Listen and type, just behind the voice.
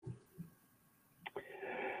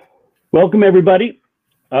Welcome, everybody.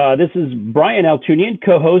 This is Brian Altunian,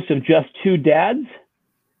 co-host of Just Two Dads,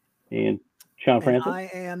 and Sean And Francis.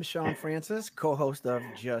 I am Sean Francis, co-host of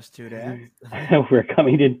Just Two Dads. We're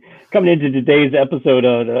coming into today's episode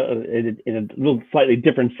in a little slightly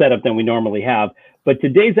different setup than we normally have. But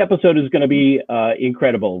today's episode is going to be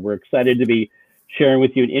incredible. We're excited to be sharing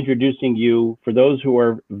with you and introducing you for those who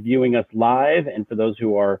are viewing us live and for those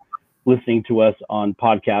who are listening to us on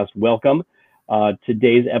podcast. Welcome.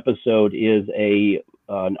 Today's episode is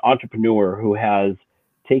an entrepreneur who has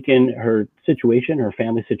taken her situation, her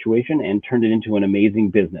family situation, and turned it into an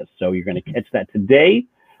amazing business. So you're going to catch that today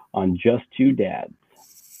on Just Two Dads.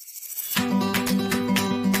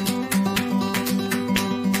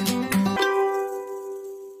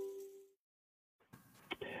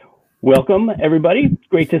 Welcome, everybody.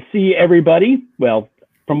 Great to see everybody. Well,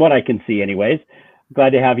 from what I can see anyways.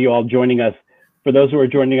 Glad to have you all joining us. For those who are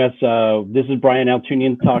joining us, this is Brian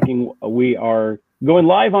Altunian talking. We are going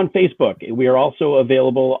live on Facebook. We are also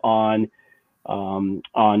available on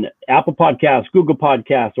Apple Podcasts, Google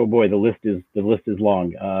Podcasts. Oh boy, the list is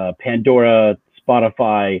long. Pandora,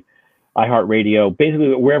 Spotify, iHeartRadio,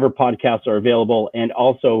 basically wherever podcasts are available, and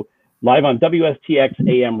also live on WSTX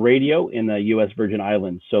AM radio in the U.S. Virgin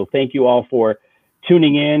Islands. So thank you all for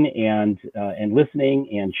tuning in and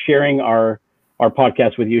listening and sharing our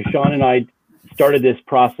podcast with you. Sean and I started this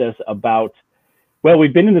process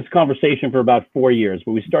we've been in this conversation for about 4 years,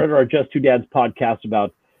 but we started our Just Two Dads podcast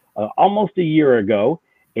about almost a year ago.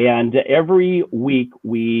 And every week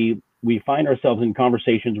we find ourselves in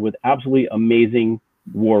conversations with absolutely amazing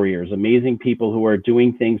warriors, amazing people who are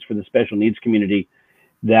doing things for the special needs community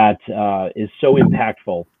that is so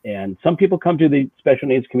impactful. And some people come to the special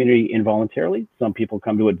needs community involuntarily. Some people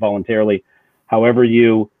come to it voluntarily. However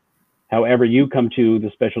you come to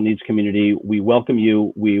the special needs community, we welcome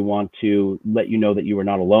you. We want to let you know that you are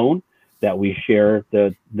not alone, that we share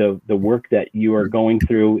the work that you are going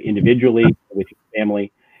through individually with your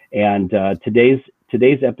family. And today's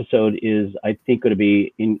episode is, I think, going to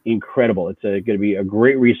be incredible. It's going to be a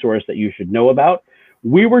great resource that you should know about.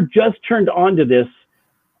 We were just turned on to this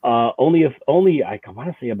only I want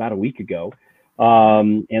to say about a week ago,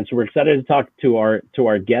 and so we're excited to talk to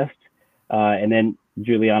our guest, and then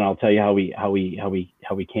Juliana, I'll tell you how we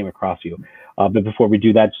came across you. But before we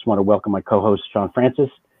do that, just want to welcome my co-host Sean Francis.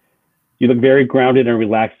 You look very grounded and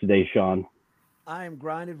relaxed today, Sean. I am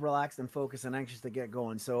grounded, relaxed, and focused, and anxious to get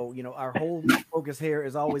going. So, our whole focus here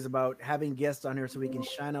is always about having guests on here so we can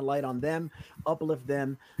shine a light on them, uplift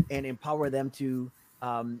them, and empower them to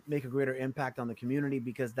make a greater impact on the community,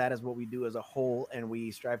 because that is what we do as a whole, and we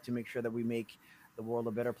strive to make sure that we make the world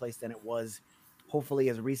a better place than it was, hopefully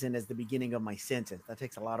as recent as the beginning of my sentence. That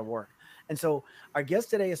takes a lot of work. And so our guest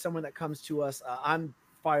today is someone that comes to us. I'm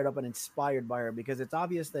fired up and inspired by her, because it's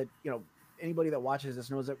obvious that, anybody that watches this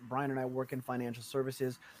knows that Brian and I work in financial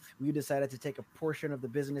services. We decided to take a portion of the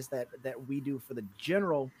business that we do for the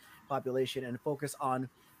general population and focus on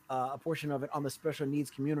a portion of it on the special needs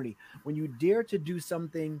community. When you dare to do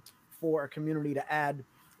something for a community to add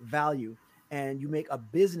value and you make a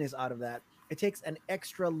business out of that, it takes an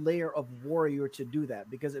extra layer of warrior to do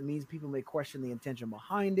that, because it means people may question the intention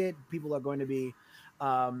behind it. People are going to be,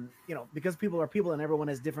 because people are people and everyone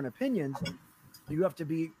has different opinions. You have to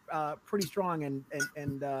be pretty strong and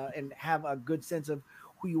have a good sense of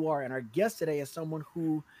who you are. And our guest today is someone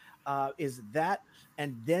who is that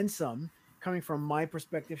and then some. Coming from my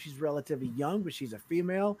perspective, she's relatively young, but she's a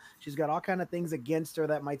female. She's got all kind of things against her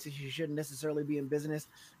that might say she shouldn't necessarily be in business.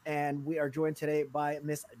 And we are joined today by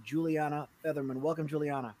Miss Juliana Featherman. Welcome,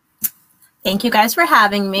 Juliana. Thank you guys for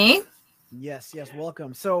having me. Yes,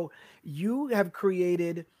 welcome. So you have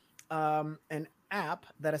created an app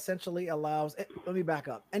that essentially allows, let me back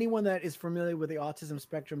up. Anyone that is familiar with the autism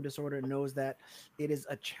spectrum disorder knows that it is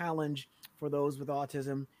a challenge for those with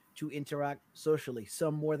autism to interact socially,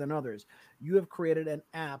 some more than others. You have created an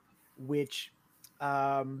app which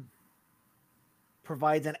provides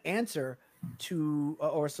an answer to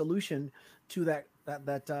or a solution to that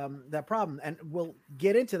problem, and we'll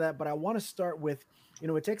get into that. But I want to start with,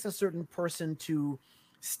 it takes a certain person to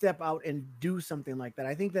step out and do something like that.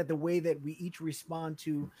 I think that the way that we each respond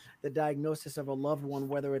to the diagnosis of a loved one,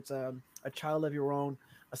 whether it's a child of your own,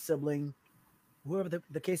 a sibling, whoever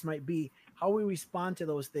the case might be, how we respond to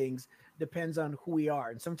those things depends on who we are.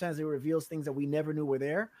 And sometimes it reveals things that we never knew were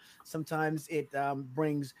there. Sometimes it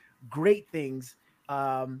brings great things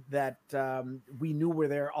that we knew were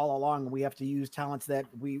there all along. We have to use talents that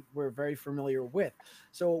we were very familiar with.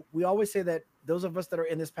 So we always say that those of us that are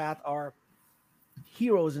in this path are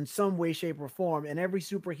heroes in some way, shape, or form, and every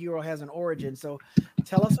superhero has an origin. So,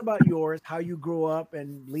 tell us about yours, how you grew up,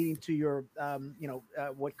 and leading to your,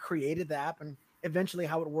 what created the app, and eventually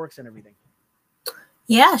how it works and everything.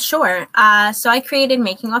 Yeah, sure. So I created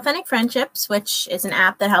Making Authentic Friendships, which is an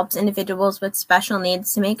app that helps individuals with special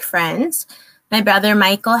needs to make friends. My brother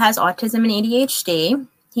Michael has autism and ADHD.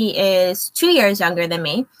 He is 2 years younger than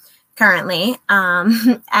me currently.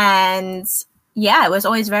 And yeah, it was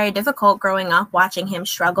always very difficult growing up watching him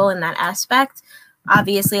struggle in that aspect.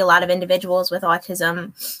 Obviously, a lot of individuals with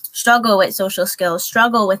autism struggle with social skills,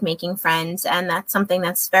 struggle with making friends, and that's something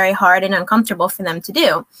that's very hard and uncomfortable for them to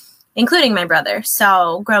do, including my brother.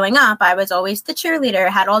 So growing up, I was always the cheerleader,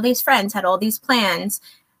 had all these friends, had all these plans,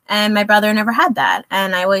 and my brother never had that.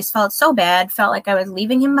 And I always felt so bad, felt like I was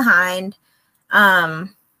leaving him behind.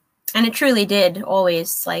 And it truly did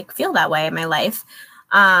always feel that way in my life.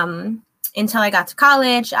 Until I got to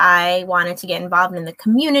college, I wanted to get involved in the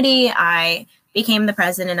community. I became the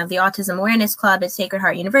president of the Autism Awareness Club at Sacred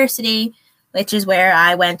Heart University, which is where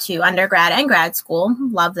I went to undergrad and grad school.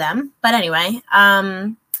 Love them. But anyway,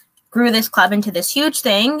 grew this club into this huge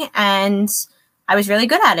thing, and I was really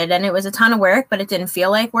good at it. And it was a ton of work, but it didn't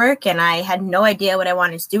feel like work. And I had no idea what I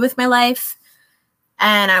wanted to do with my life.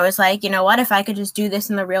 And I was like, you know what, if I could just do this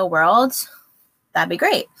in the real world, that'd be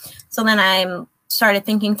great. So then I started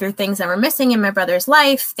thinking through things that were missing in my brother's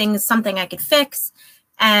life, something I could fix.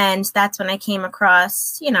 And that's when I came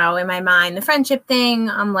across, in my mind, the friendship thing.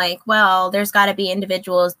 I'm like, well, there's got to be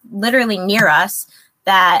individuals literally near us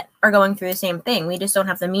that are going through the same thing. We just don't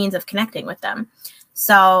have the means of connecting with them.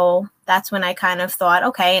 So that's when I kind of thought,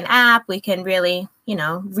 okay, an app, we can really,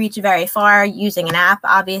 reach very far using an app.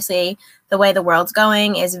 Obviously, the way the world's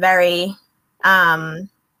going is very,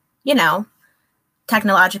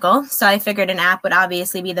 technological. So I figured an app would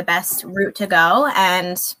obviously be the best route to go.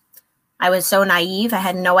 And I was so naive. I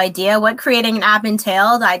had no idea what creating an app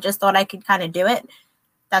entailed. I just thought I could kind of do it.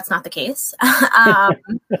 That's not the case. But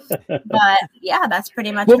yeah, that's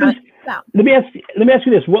pretty much how it's about. Let me ask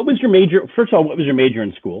you this. What was your major? First of all, what was your major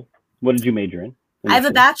in school? What did you major in? I have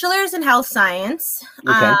a bachelor's in health science.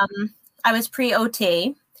 Okay. I was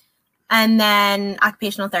pre-OT and then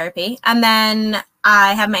occupational therapy. And then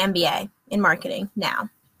I have my MBA in marketing now.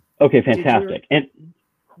 Okay, fantastic.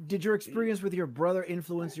 Did your experience with your brother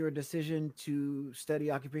influence your decision to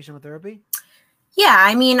study occupational therapy? Yeah,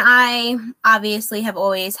 I mean, I obviously have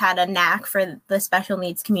always had a knack for the special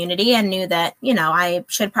needs community and knew that, I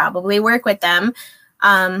should probably work with them.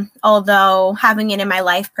 Although having it in my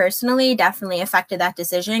life personally definitely affected that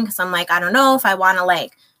decision, because I'm like, I don't know if I want to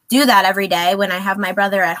do that every day when I have my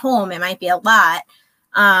brother at home. It might be a lot.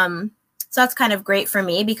 So that's kind of great for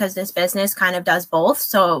me because this business kind of does both.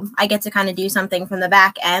 So I get to kind of do something from the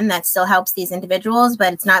back end that still helps these individuals,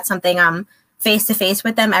 but it's not something I'm face to face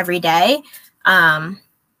with them every day.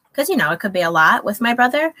 Because, it could be a lot with my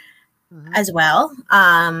brother as well.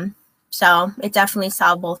 So it definitely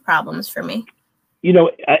solved both problems for me.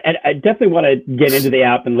 I definitely want to get into the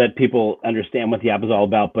app and let people understand what the app is all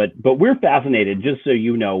about. But we're fascinated, just so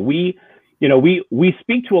you know, we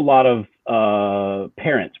speak to a lot of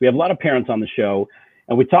parents. We have a lot of parents on the show,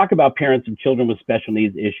 and we talk about parents of children with special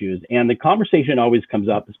needs issues. And the conversation always comes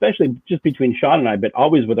up, especially just between Sean and I, but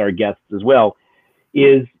always with our guests as well,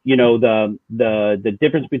 is, the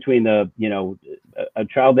difference between a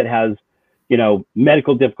child that has,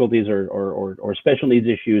 medical difficulties or special needs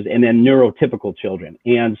issues, and then neurotypical children.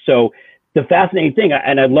 And so the fascinating thing,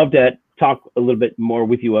 and I'd love to talk a little bit more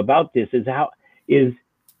with you about this, is how is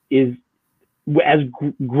as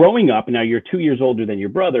growing up, now you're 2 years older than your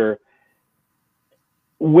brother,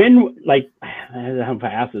 when, I don't know if I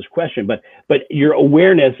asked this question, but your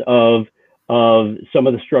awareness of some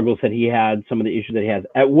of the struggles that he had, some of the issues that he has,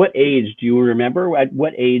 at what age do you remember? At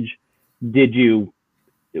what age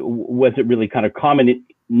was it really kind of common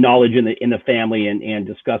knowledge in the family and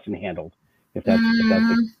discussed and handled? If that's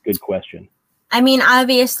a good question. I mean,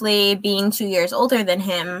 obviously being 2 years older than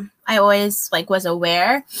him, I always was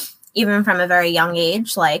aware, even from a very young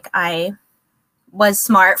age. I was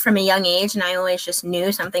smart from a young age, and I always just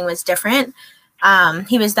knew something was different.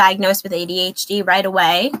 He was diagnosed with ADHD right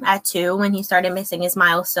away at 2 when he started missing his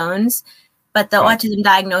milestones, but the autism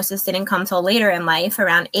diagnosis didn't come till later in life,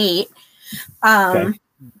 around 8.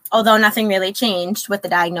 Although nothing really changed with the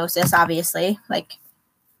diagnosis, obviously.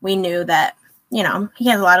 We knew that, he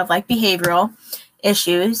has a lot of behavioral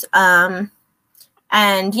issues.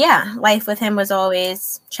 And yeah, life with him was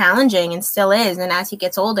always challenging and still is. And as he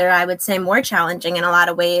gets older, I would say more challenging in a lot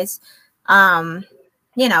of ways. Going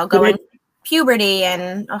puberty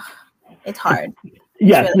and it's hard.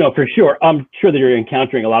 Yes, no, for sure. I'm sure that you're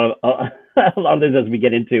encountering a lot a lot of this as we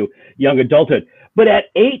get into young adulthood. But at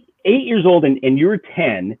 8 years old, and you're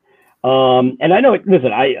 10, and I know,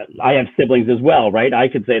 listen, I have siblings as well, right? I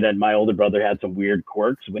could say that my older brother had some weird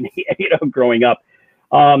quirks when he, growing up.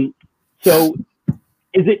 So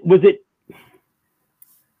was it,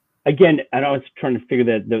 again, and I was trying to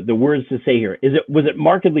figure the words to say here. Was it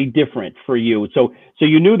markedly different for you? So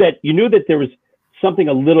you knew that there was something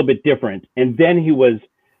a little bit different, and then he was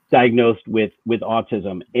diagnosed with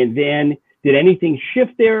autism, and then did anything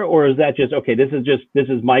shift there, or is that just, okay, this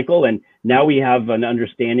is Michael, and now we have an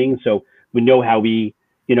understanding, so we know how we,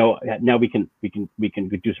 now we can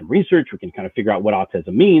do some research, we can kind of figure out what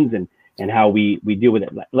autism means and how we deal with it.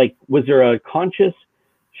 Like, was there a conscious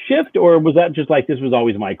shift, or was that just like, this was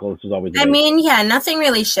always Michael, this was always I mean, yeah, nothing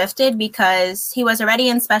really shifted because he was already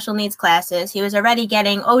in special needs classes. He was already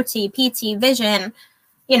getting OT, PT, vision,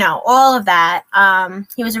 all of that.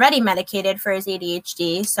 He was already medicated for his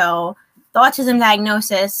ADHD. So the autism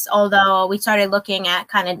diagnosis, although we started looking at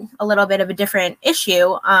kind of a little bit of a different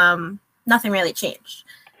issue, nothing really changed.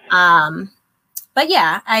 But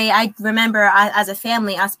yeah, I remember as a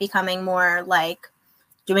family, us becoming more like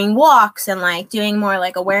doing walks and like doing more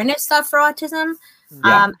like awareness stuff for autism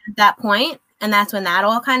at that point. And that's when that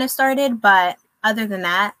all kind of started. But other than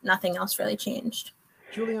that, nothing else really changed.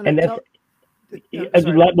 Juliana, and that's,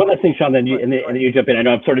 one last thing, Sean, then you jump in. I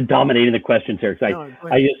know I'm sort of dominating the questions here, because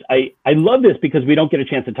I love this because we don't get a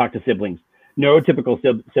chance to talk to siblings, neurotypical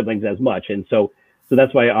siblings, as much, and so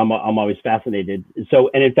that's why I'm always fascinated. So,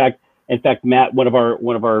 and in fact, Matt, one of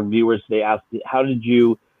our viewers, they asked, how did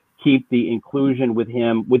you keep the inclusion with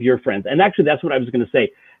him, with your friends? And actually, that's what I was going to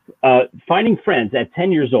say. Finding friends at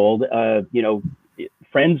 10 years old,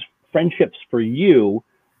 friendships for you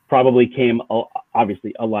probably came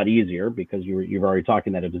obviously a lot easier because you've already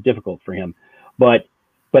talking that it was difficult for him. But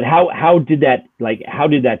how did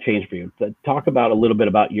that change for you? Talk about a little bit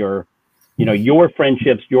about your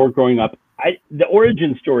friendships, your growing up. The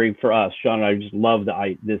origin story for us, Sean and I just love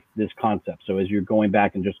this concept. So as you're going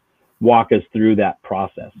back and just walk us through that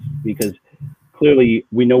process, because clearly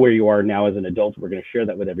we know where you are now as an adult. We're going to share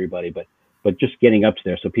that with everybody, but just getting up to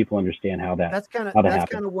there so people understand how that's kind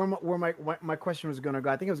of where my question was going to go.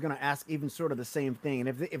 I think I was going to ask even sort of the same thing. And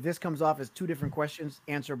if this comes off as two different questions,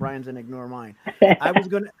 answer Brian's and ignore mine.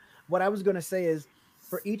 What I was going to say is,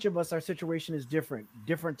 for each of us, our situation is different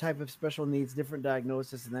type of special needs, different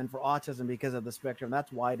diagnosis. And then for autism, because of the spectrum,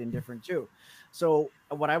 that's wide and different too. So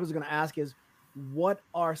what I was going to ask is, what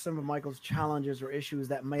are some of Michael's challenges or issues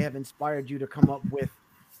that may have inspired you to come up with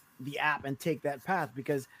the app and take that path?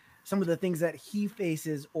 Because some of the things that he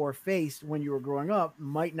faces or faced when you were growing up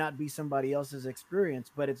might not be somebody else's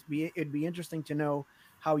experience, but it'd be interesting to know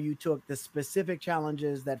how you took the specific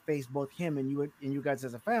challenges that faced both him and you guys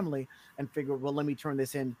as a family and figured, well, let me turn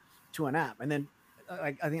this into an app. And then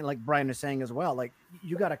I think, like Brian is saying as well, like,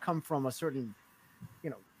 you got to come from a certain,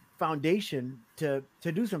 foundation to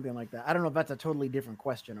do something like that. I don't know if that's a totally different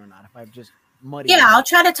question or not, if I've just muddied. Yeah, I'll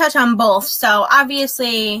try to touch on both. So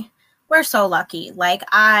obviously we're so lucky. Like,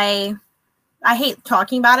 I hate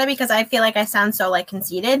talking about it because I feel like I sound so like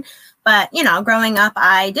conceited, but growing up,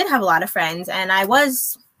 I did have a lot of friends and I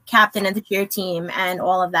was captain of the cheer team and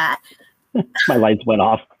all of that. My lights went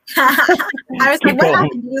off. I was like, what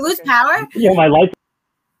happened? Did you lose power? Yeah, my lights.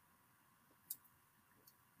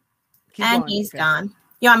 He's gone.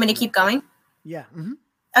 You want me to keep going? Yeah. Mm-hmm.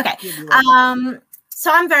 Okay.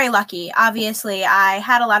 So I'm very lucky. Obviously, I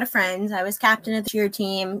had a lot of friends. I was captain of the cheer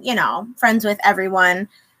team, friends with everyone,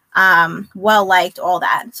 well-liked, all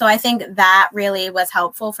that. So I think that really was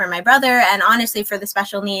helpful for my brother and honestly for the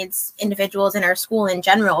special needs individuals in our school in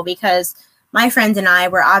general, because my friends and I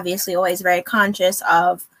were obviously always very conscious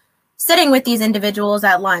of sitting with these individuals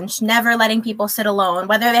at lunch, never letting people sit alone,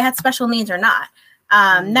 whether they had special needs or not.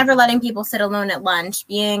 Never letting people sit alone at lunch,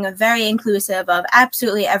 being very inclusive of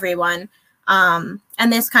absolutely everyone. And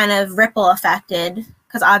this kind of ripple affected,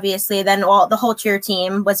 because obviously then the whole cheer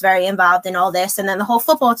team was very involved in all this. And then the whole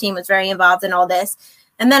football team was very involved in all this.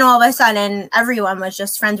 And then all of a sudden, everyone was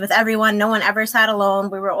just friends with everyone. No one ever sat alone.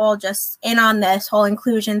 We were all just in on this whole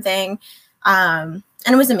inclusion thing. And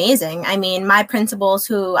it was amazing. I mean, my principals,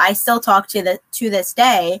 who I still talk to this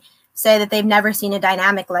day, say that they've never seen a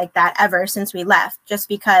dynamic like that ever since we left, just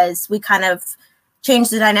because we kind of changed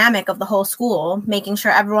the dynamic of the whole school, making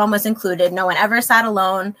sure everyone was included. No one ever sat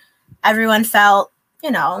alone. Everyone felt,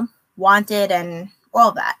 wanted and all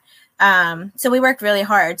of that. So we worked really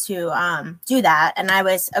hard to do that. And I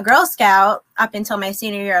was a Girl Scout up until my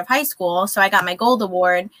senior year of high school. So I got my Gold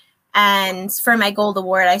Award. And for my Gold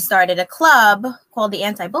Award, I started a club called the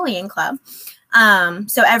Anti-Bullying Club.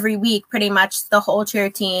 So every week, pretty much the whole cheer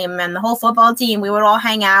team and the whole football team, we would all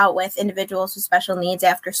hang out with individuals with special needs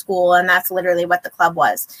after school. And that's literally what the club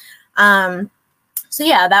was. So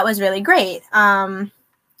yeah, that was really great.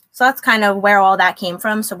 So that's kind of where all that came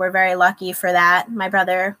from. So we're very lucky for that. My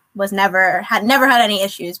brother never had any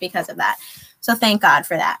issues because of that. So thank God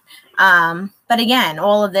for that. But again,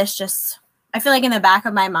 all of this just, I feel like in the back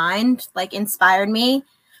of my mind, like inspired me.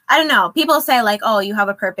 I don't know. People say like, oh, you have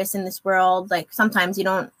a purpose in this world. Like sometimes you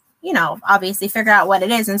don't, obviously figure out what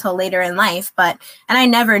it is until later in life. And I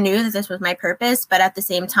never knew that this was my purpose. But at the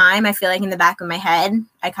same time, I feel like in the back of my head,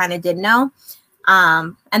 I kind of did know.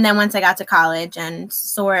 And then once I got to college and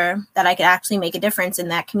saw that I could actually make a difference in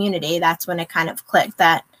that community, that's when it kind of clicked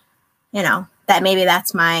that, that maybe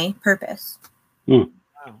that's my purpose.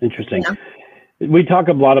 Interesting. We talk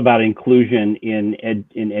a lot about inclusion in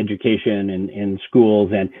education and in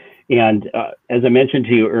schools, and as I mentioned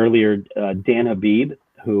to you earlier, Dan Habib,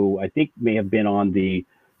 who I think may have been on the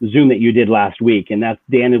Zoom that you did last week, and that's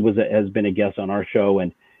Dan has been a guest on our show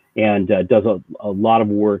and does a lot of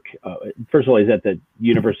work. First of all, he's at the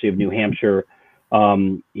University of New Hampshire,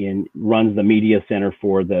 runs the media center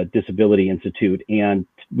for the Disability Institute, and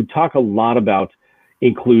we talk a lot about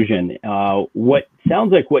inclusion. What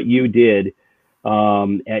sounds like what you did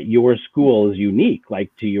at your school is unique, like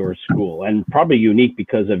to your school, and probably unique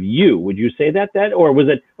because of you. Would you say that, or was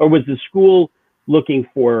the school looking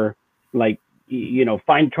for like,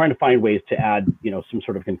 trying to find ways to add, some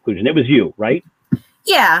sort of conclusion? It was you, right?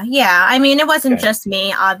 Yeah. I mean, it wasn't just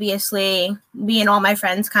me. Obviously, me and all my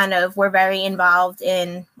friends kind of were very involved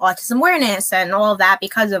in autism awareness and all of that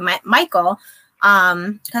because of Michael.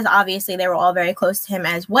 Because obviously they were all very close to him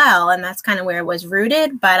as well, and that's kind of where it was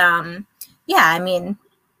rooted. But yeah, I mean,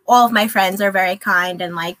 all of my friends are very kind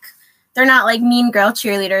and like they're not like mean girl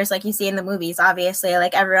cheerleaders like you see in the movies. Obviously,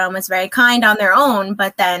 like everyone was very kind on their own,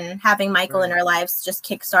 but then having Michael in our lives just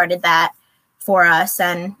kickstarted that for us,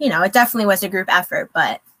 and it definitely was a group effort.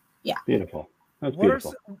 But yeah, beautiful. That's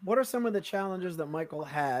beautiful. What are some of the challenges that Michael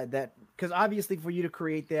had? That because obviously for you to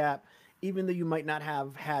create the app, even though you might not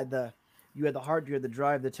have had you had the heart, you had the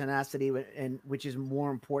drive, the tenacity, and which is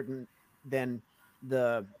more important than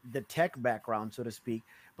the tech background, so to speak.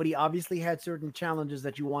 But he obviously had certain challenges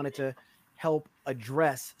that you wanted to help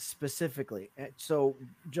address specifically. So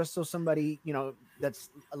just so somebody, that's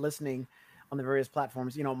listening on the various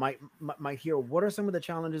platforms, might hear, what are some of the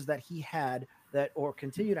challenges that he had that, or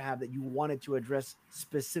continue to have, that you wanted to address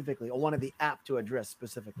specifically, or wanted the app to address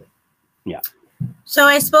specifically? Yeah. So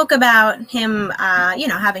I spoke about him,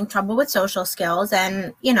 having trouble with social skills,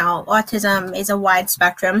 and, autism is a wide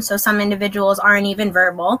spectrum. So some individuals aren't even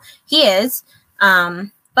verbal. He is,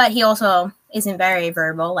 but he also isn't very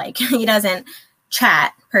verbal. Like he doesn't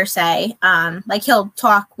chat per se. Like he'll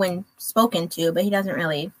talk when spoken to, but he doesn't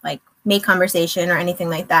really like make conversation or anything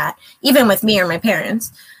like that, even with me or my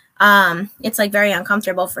parents. It's like very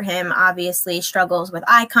uncomfortable for him. Obviously struggles with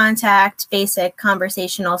eye contact, basic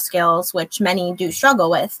conversational skills, which many do struggle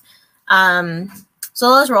with. So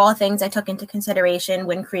those were all things I took into consideration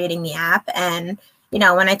when creating the app. And,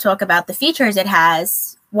 when I talk about the features it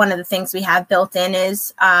has, one of the things we have built in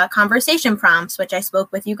is conversation prompts, which I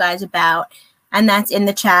spoke with you guys about. And that's in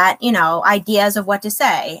the chat, ideas of what to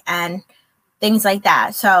say and things like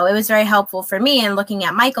that. So it was very helpful for me in looking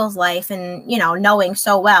at Michael's life and, knowing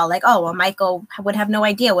so well, like, oh, well, Michael would have no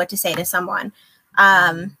idea what to say to someone,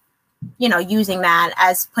 using that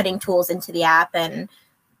as putting tools into the app. And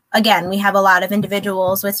again, we have a lot of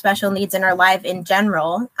individuals with special needs in our life in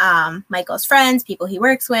general. Michael's friends, people he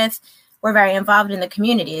works with, were very involved in the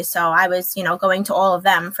community. So I was, going to all of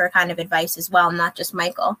them for kind of advice as well, not just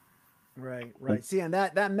Michael. Right. See, and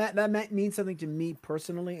that means something to me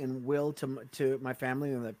personally, and will to my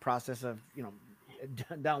family in the process of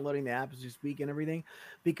downloading the app as you speak and everything,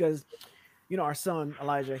 because our son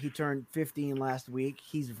Elijah, he turned 15 last week.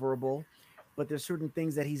 He's verbal, but there's certain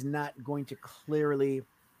things that he's not going to clearly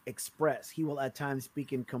express. He will at times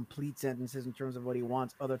speak in complete sentences in terms of what he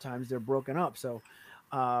wants. Other times they're broken up. So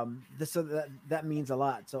that means a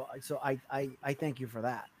lot. So I thank you for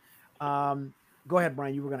that. Go ahead,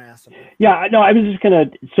 Brian. You were going to ask something. Yeah, no, I was just going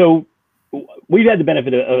to. So we've had the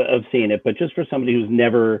benefit of seeing it, but just for somebody who's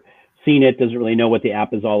never seen it, doesn't really know what the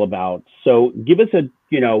app is all about. So give us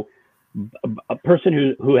a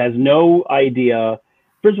person who has no idea.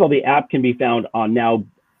 First of all, the app can be found on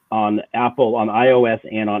Apple, on iOS,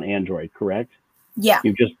 and on Android, correct? Yeah.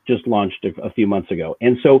 You just launched a few months ago.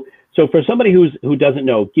 And so for somebody who doesn't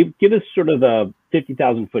know, give us sort of a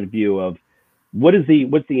 50,000-foot view of what's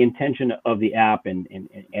the intention of the app and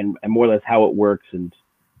more or less how it works, and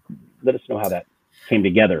let us know how that came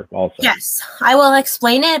together also. Yes, I will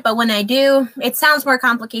explain it, but when I do, it sounds more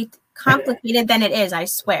complicated than it is, I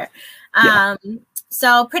swear. Yeah.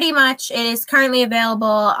 So pretty much it is currently available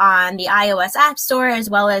on the iOS App Store as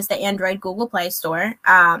well as the Android Google Play Store.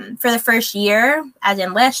 For the first year, as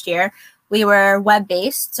in last year, we were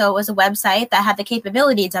web-based. So it was a website that had the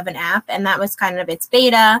capabilities of an app, and that was kind of its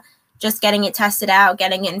beta, just getting it tested out,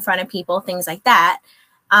 getting it in front of people, things like that.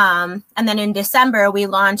 And then in December, we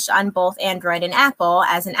launched on both Android and Apple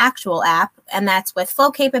as an actual app, and that's with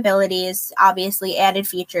full capabilities, obviously added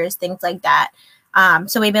features, things like that.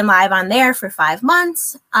 So we've been live on there for 5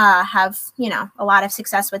 months, have, a lot of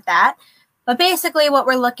success with that. But basically what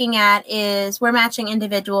we're looking at is we're matching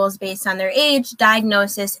individuals based on their age,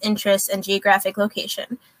 diagnosis, interests, and geographic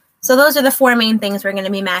location. So those are the 4 main things we're going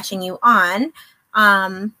to be matching you on.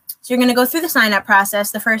 So you're going to go through the sign-up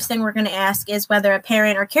process. The first thing we're going to ask is whether a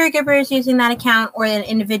parent or caregiver is using that account or an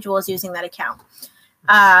individual is using that account.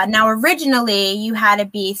 Now, originally, you had to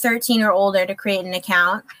be 13 or older to create an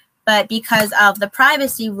account. But because of the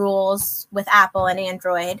privacy rules with Apple and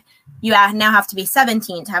Android, you now have to be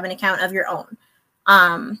 17 to have an account of your own.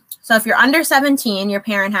 So if you're under 17, your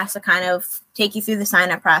parent has to kind of take you through the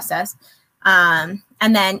sign-up process.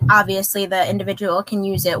 And then obviously the individual can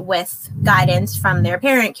use it with guidance from their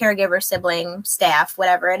parent, caregiver, sibling, staff,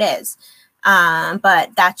 whatever it is.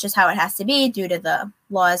 But that's just how it has to be due to the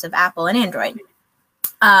laws of Apple and Android.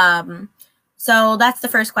 So that's the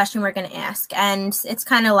first question we're going to ask. And it's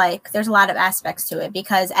kind of like there's a lot of aspects to it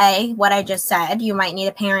because A, what I just said, you might need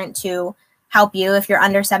a parent to help you if you're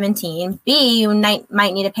under 17. B, you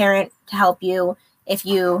might need a parent to help you if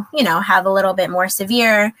you have a little bit more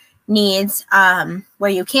severe needs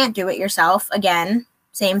where you can't do it yourself. Again,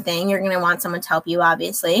 same thing. You're going to want someone to help you,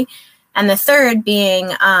 obviously. And the third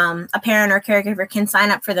being a parent or caregiver can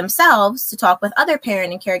sign up for themselves to talk with other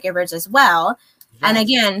parent and caregivers as well. Yes. And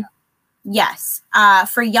again, yes,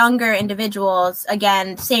 for younger individuals,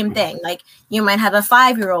 again, same thing. Like you might have a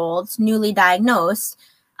 5-year-old newly diagnosed,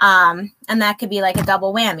 and that could be like a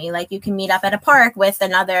double whammy. Like you can meet up at a park with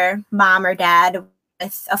another mom or dad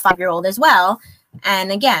with a 5-year-old as well.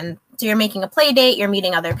 And again, so you're making a play date, you're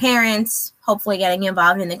meeting other parents, hopefully getting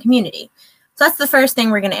involved in the community. So that's the first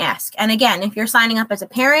thing we're going to ask. And again, if you're signing up as a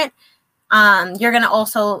parent, you're going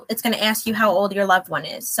to it's going to ask you how old your loved one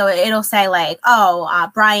is. So it'll say like,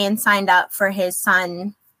 Brian signed up for his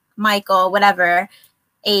son, Michael, whatever,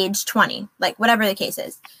 age 20, like whatever the case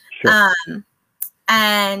is. Sure.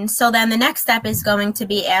 And so then the next step is going to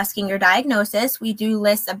be asking your diagnosis. We do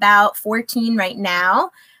list about 14 right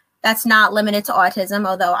now. That's not limited to autism,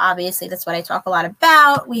 although obviously that's what I talk a lot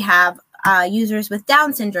about. We have users with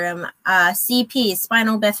Down syndrome, CP,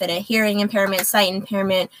 spinal bifida, hearing impairment, sight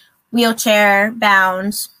impairment, wheelchair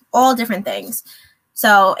bound, all different things.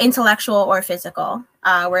 So intellectual or physical,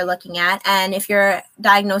 we're looking at. And if your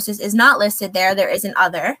diagnosis is not listed there, there is an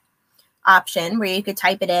other option where you could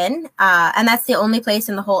type it in. And that's the only place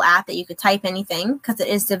in the whole app that you could type anything because it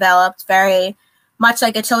is developed very much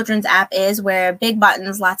like a children's app is, where big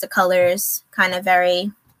buttons, lots of colors, kind of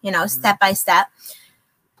very, step by step.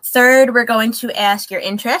 Third, we're going to ask your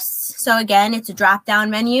interests. So again, it's a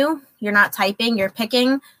drop-down menu. You're not typing, you're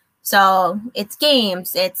picking. So it's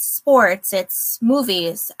games, it's sports, it's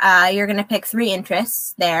movies. You're going to pick 3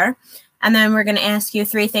 interests there. And then we're going to ask you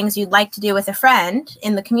 3 things you'd like to do with a friend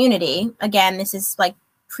in the community. Again, this is like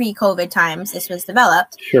pre-COVID times this was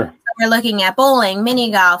developed. Sure. So we're looking at bowling,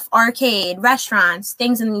 mini golf, arcade, restaurants,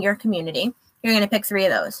 things in your community. You're going to pick 3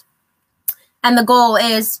 of those. And the goal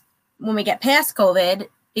is when we get past COVID,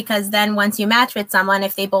 because then once you match with someone,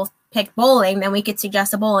 if they both picked bowling, then we could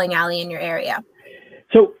suggest a bowling alley in your area.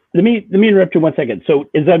 So let me interrupt you 1 second. So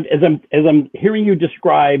as I'm hearing you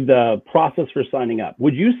describe the process for signing up,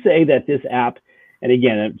 would you say that this app, and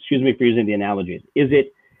again, excuse me for using the analogies, is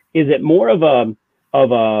it more of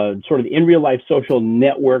a sort of in real life social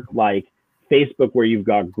network like Facebook where you've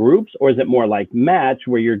got groups, or is it more like Match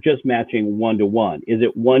where you're just matching one-to-one? Is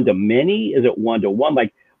it one-to-many? Is it one-to-one?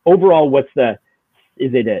 Like overall, is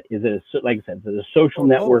it like I said, is it a social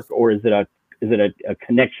network or is it a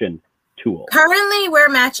connection tool? Currently, we're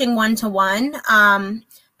matching one-to-one.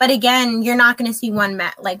 But again, you're not going to see one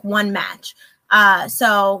match.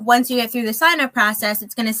 So once you get through the sign-up process,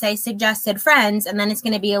 it's going to say suggested friends, and then it's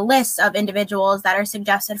going to be a list of individuals that are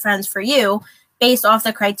suggested friends for you based off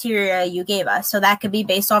the criteria you gave us. So that could be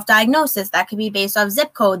based off diagnosis, that could be based off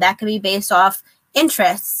zip code, that could be based off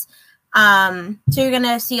interests. So you're going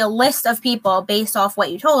to see a list of people based off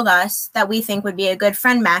what you told us that we think would be a good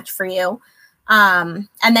friend match for you. And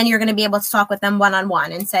then you're going to be able to talk with them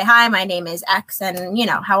one-on-one and say, hi, my name is X, and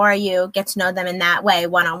how are you? Get to know them in that way,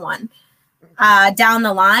 one-on-one. Down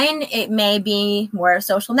the line, it may be more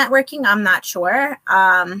social networking. I'm not sure.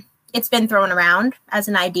 It's been thrown around as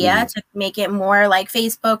an idea to make it more like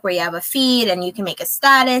Facebook, where you have a feed and you can make a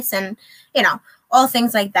status and, you know, all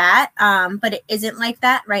things like that. But it isn't like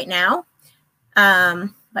that right now.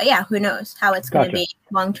 But yeah, who knows how it's going to be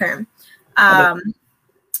long term.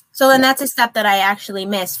 So then that's a step that I actually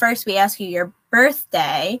missed. First, we ask you your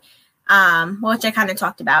birthday, which I kind of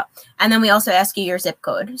talked about. And then we also ask you your zip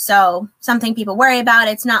code. So something people worry about,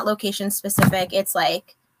 it's not location specific. It's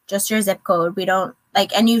like just your zip code. We don't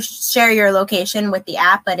like, and you share your location with the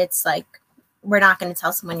app, but it's like, we're not going to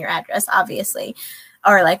tell someone your address, obviously,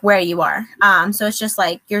 or like where you are. So it's just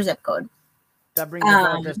like your zip code. That brings us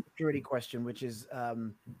on to a security question, which is,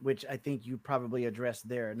 which I think you probably addressed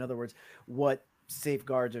there. In other words, what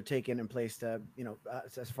safeguards are taken in place to, you know,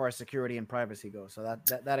 as far as security and privacy goes. So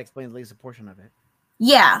that explains at least a portion of it.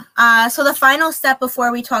 Yeah. So the final step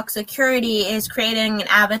before we talk security is creating an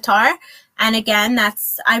avatar. And again,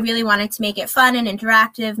 I really wanted to make it fun and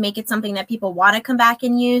interactive, make it something that people want to come back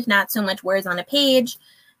and use, not so much words on a page.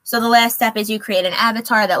 So the last step is you create an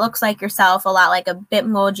avatar that looks like yourself, a lot like a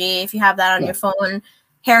Bitmoji. If you have that on your phone,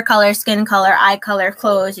 hair color, skin color, eye color,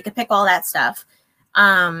 clothes, you can pick all that stuff.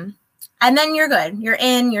 And then you're good. You're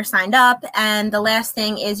in, you're signed up. And the last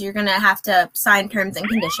thing is you're going to have to sign terms and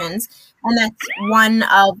conditions. And that's one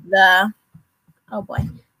of the, oh boy,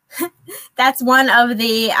 that's one of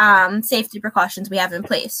the safety precautions we have in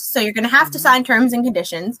place. So you're going to have to sign terms and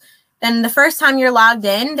conditions. Then the first time you're logged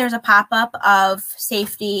in, there's a pop-up of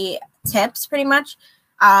safety tips, pretty much,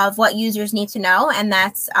 of what users need to know. And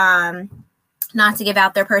that's not to give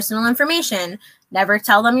out their personal information. Never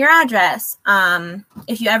tell them your address.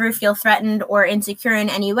 If you ever feel threatened or insecure in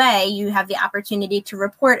any way, you have the opportunity to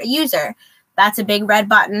report a user. That's a big red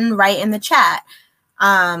button right in the chat.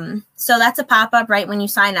 So that's a pop-up right when you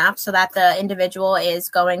sign up so that the individual is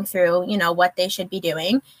going through, you know, what they should be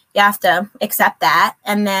doing. You have to accept that,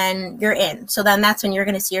 and then you're in. So then that's when you're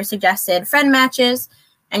going to see your suggested friend matches,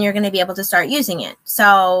 and you're going to be able to start using it.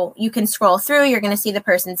 So you can scroll through. You're going to see the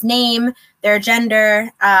person's name, their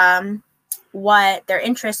gender, what their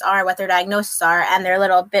interests are, what their diagnoses are, and their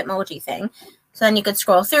little Bitmoji thing. So then you could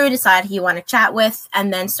scroll through, decide who you want to chat with,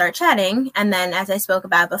 and then start chatting. And then, as I spoke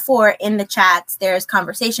about before, in the chats, there's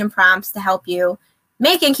conversation prompts to help you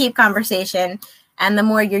make and keep conversation. And the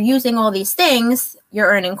more you're using all these things, you're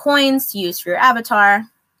earning coins to use for your avatar.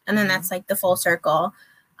 And then that's like the full circle.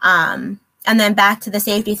 And then back to the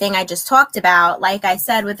safety thing I just talked about. Like I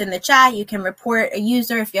said, within the chat, you can report a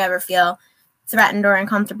user if you ever feel threatened or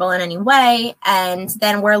uncomfortable in any way. And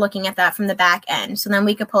then we're looking at that from the back end. So then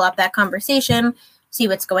we could pull up that conversation, see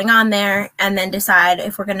what's going on there, and then decide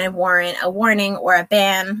if we're going to warrant a warning or a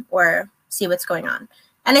ban or see what's going on.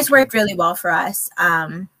 And it's worked really well for us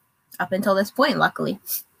up until this point, luckily.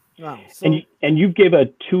 Wow. So, and you gave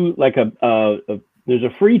there's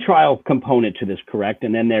a free trial component to this, correct?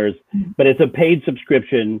 And then but it's a paid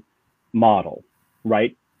subscription model,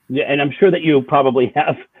 right? And I'm sure that you probably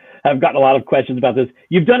have gotten a lot of questions about this.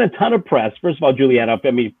 You've done a ton of press. First of all, Juliana,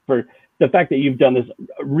 I mean, for the fact that you've done this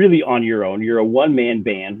really on your own. You're a one-man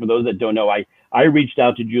band. For those that don't know, I reached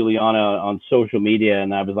out to Juliana on social media,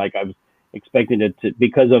 and I was expecting it to,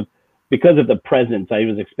 because of the presence, I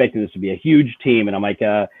was expecting this to be a huge team. And I'm like,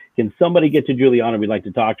 can somebody get to Juliana? We'd like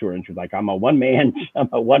to talk to her. And she's like, I'm a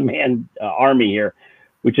one-man army here,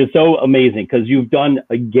 which is so amazing because you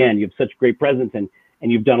have such great presence and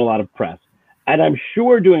you've done a lot of press. And I'm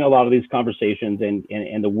sure doing a lot of these conversations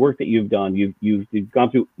and the work that you've done, you've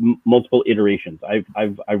gone through multiple iterations.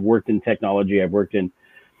 I've worked in technology. I've worked in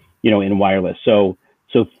wireless. So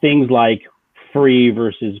things like free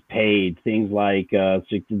versus paid, things like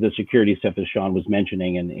the security stuff that Sean was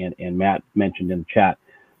mentioning and Matt mentioned in the chat.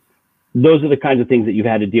 Those are the kinds of things that you've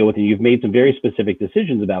had to deal with, and you've made some very specific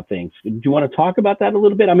decisions about things. Do you want to talk about that a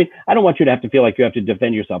little bit? I mean, I don't want you to have to feel like you have to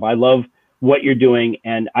defend yourself. I love what you're doing,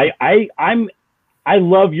 and I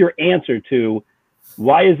love your answer to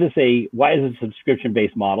why is this a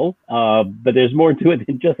subscription-based model? But there's more to it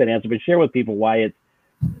than just that answer. But share with people why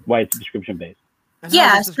it's subscription-based. And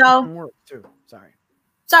how the subscription works too.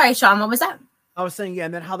 Sorry, Sean, what was that? I was saying,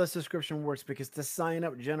 and then how the subscription works, because the sign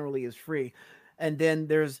up generally is free, and then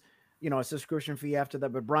there's a subscription fee after that.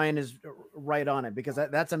 But Brian is right on it, because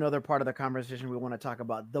that's another part of the conversation we want to talk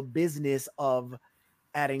about, the business of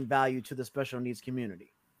adding value to the special needs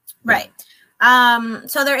community. Right.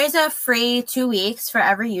 So there is a free 2 weeks for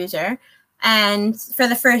every user. And for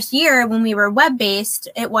the first year, when we were web-based,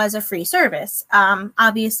 it was a free service.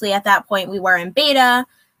 Obviously, at that point, we were in beta.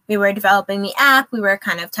 We were developing the app. We were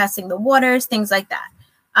kind of testing the waters, things like that.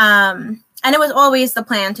 And it was always the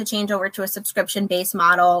plan to change over to a subscription-based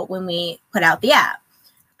model when we put out the app.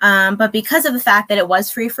 But because of the fact that it was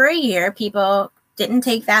free for a year, people didn't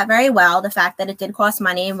take that very well, the fact that it did cost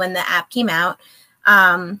money when the app came out.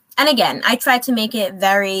 And again, I tried to make it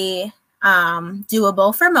very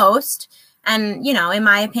doable for most. And, you know, in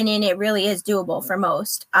my opinion, it really is doable for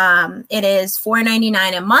most. It is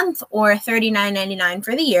 $4.99 a month or $39.99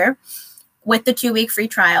 for the year with the 2-week free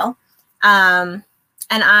trial. And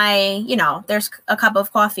you know, there's a cup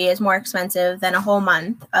of coffee is more expensive than a whole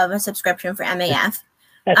month of a subscription for MAF.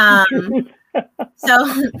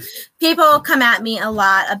 So people come at me a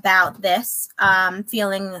lot about this,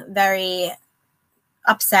 feeling very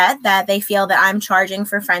upset that they feel that I'm charging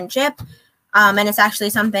for friendship. And it's actually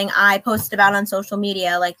something I posted about on social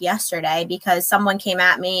media like yesterday, because someone came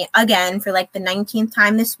at me again for like the 19th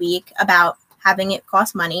time this week about having it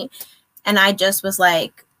cost money. And I just was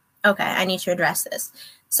like, okay, I need to address this.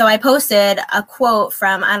 So I posted a quote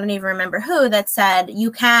from, I don't even remember who, that said,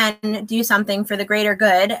 you can do something for the greater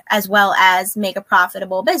good as well as make a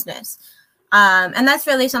profitable business. And that's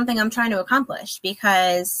really something I'm trying to accomplish,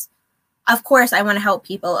 because of course I want to help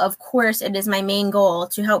people. Of course, it is my main goal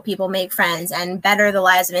to help people make friends and better the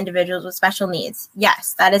lives of individuals with special needs.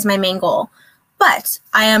 Yes, that is my main goal. But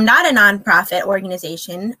I am not a nonprofit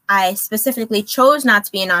organization. I specifically chose not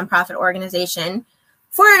to be a nonprofit organization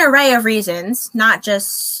for an array of reasons, not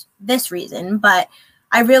just this reason, but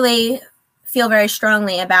I really feel very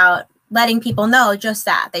strongly about letting people know just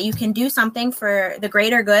that you can do something for the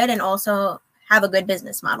greater good and also have a good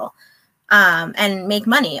business model and make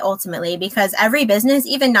money ultimately, because every business,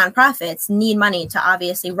 even nonprofits, need money to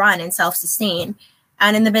obviously run and self-sustain.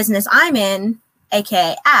 And in the business I'm in,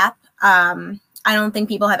 aka app, I don't think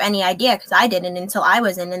people have any idea, because I didn't until I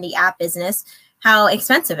was in the app business, how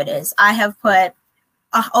expensive it is. I have put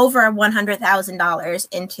over $100,000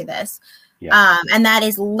 into this. Yeah. And that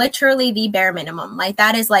is literally the bare minimum. Like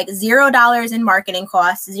that is like $0 in marketing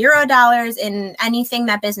costs, $0 in anything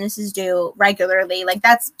that businesses do regularly. Like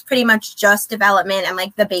that's pretty much just development and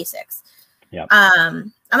like the basics. Yeah.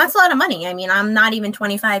 And that's a lot of money. I mean, I'm not even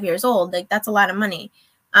 25 years old. Like that's a lot of money.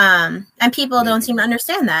 And people don't seem to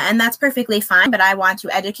understand that, and that's perfectly fine. But I want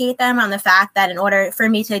to educate them on the fact that in order for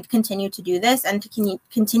me to continue to do this and to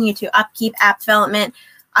continue to upkeep app development,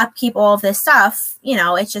 upkeep all of this stuff, you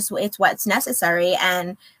know, it's what's necessary.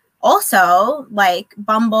 And also like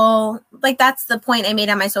Bumble, like that's the point I made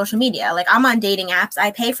on my social media. Like I'm on dating apps.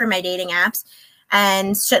 I pay for my dating apps.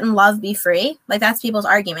 And shouldn't love be free? Like that's people's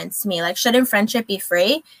arguments to me. Like, shouldn't friendship be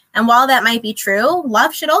free? And while that might be true,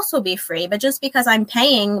 love should also be free. But just because I'm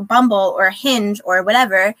paying Bumble or Hinge or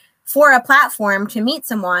whatever for a platform to meet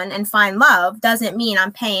someone and find love doesn't mean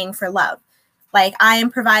I'm paying for love. Like I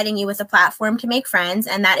am providing you with a platform to make friends,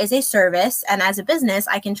 and that is a service. And as a business,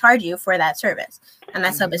 I can charge you for that service. And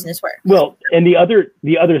that's how business works. Well, and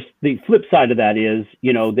the flip side of that is,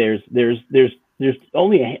 you know, there's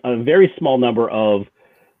only a very small number of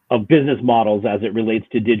business models as it relates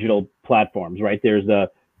to digital platforms, right? There's the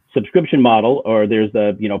subscription model, or there's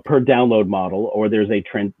the, you know, per download model, or there's a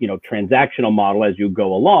transactional model as you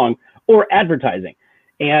go along, or advertising.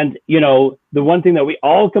 And, you know, the one thing that we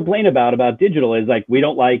all complain about digital is like, we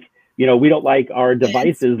don't like our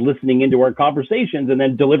devices listening into our conversations and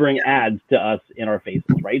then delivering ads to us in our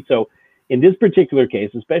faces, right? So in this particular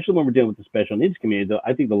case, especially when we're dealing with the special needs community, though,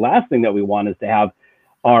 I think the last thing that we want is to have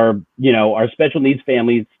our special needs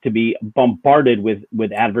families to be bombarded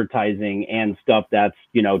with advertising and stuff that's,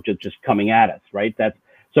 you know, just coming at us, right? That's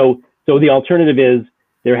so the alternative is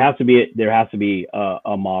there has to be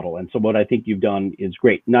a model. And so what I think you've done is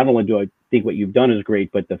great. Not only do I think what you've done is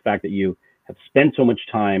great, but the fact that you have spent so much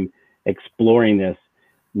time exploring this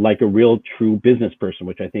like a real true business person,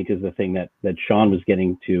 which I think is the thing that Sean was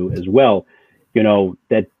getting to as well. You know,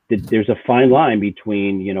 that there's a fine line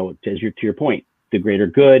between, you know, to your point, the greater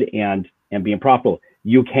good and being profitable.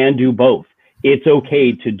 You can do both. It's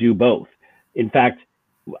okay to do both. In fact,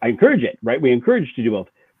 I encourage it, right? We encourage to do both.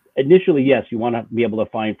 Initially, yes, you want to be able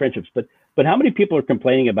to find friendships, but how many people are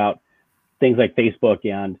complaining about things like Facebook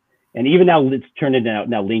and even now it's turned into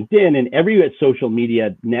now LinkedIn and every social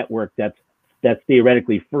media network that's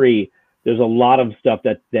theoretically free. There's a lot of stuff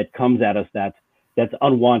that comes at us that's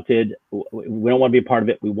unwanted. We don't want to be a part of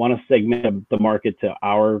it. We want to segment the market to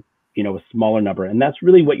our, you know, a smaller number. And that's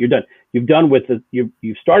really what you've done. You've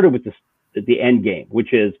started with the end game,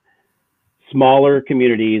 which is smaller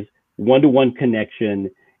communities, one-to-one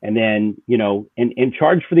connection, and then, you know, and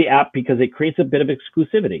charge for the app because it creates a bit of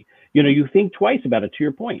exclusivity. You know, you think twice about it, to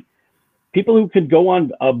your point. People who could go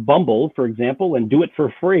on a Bumble, for example, and do it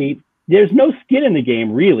for free, there's no skin in the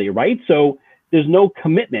game really, right? So there's no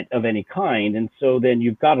commitment of any kind. And so then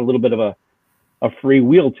you've got a little bit of a free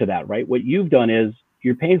wheel to that, right? What you've done is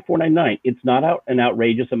you're paying $4.99. It's not an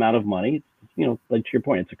outrageous amount of money. It's, you know, like to your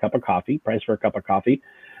point, it's a cup of coffee, price for a cup of coffee.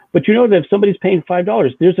 But you know that if somebody's paying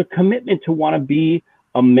 $5, there's a commitment to want to be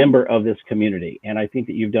a member of this community. And I think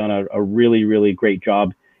that you've done a really, really great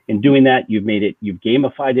job in doing that. You've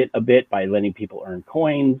gamified it a bit by letting people earn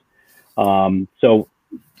coins. So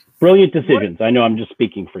brilliant decisions. I know I'm just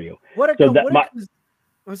speaking for you.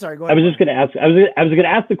 I'm sorry, go ahead. I was just going to ask. I was going to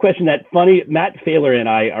ask the question that funny. Matt Failer and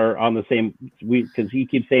I are on the same. Because he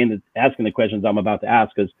keeps saying that, asking the questions I'm about to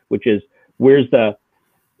ask, which is, where's the?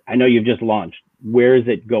 I know you've just launched. Where is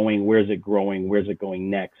it going? Where is it growing? Where's it going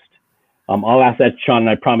next? I'll ask that, Sean, and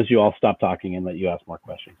I promise you I'll stop talking and let you ask more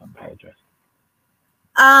questions. I apologize.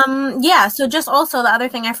 Yeah. So just also the other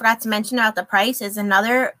thing I forgot to mention about the price is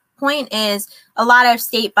another point is a lot of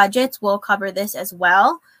state budgets will cover this as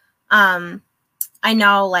well. I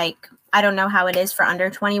know, like, I don't know how it is for under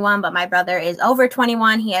 21, but my brother is over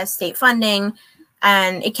 21. He has state funding,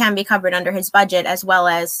 and it can be covered under his budget, as well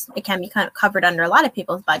as it can be covered under a lot of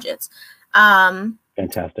people's budgets.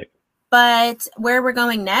 Fantastic. But where we're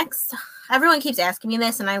going next, everyone keeps asking me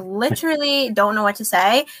this, and I literally don't know what to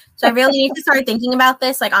say. So I really need to start thinking about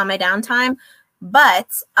this, like, on my downtime. But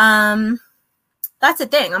that's the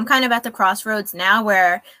thing. I'm kind of at the crossroads now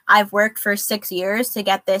where I've worked for 6 years to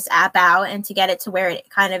get this app out and to get it to where it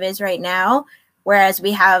kind of is right now. Whereas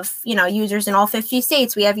we have, you know, users in all 50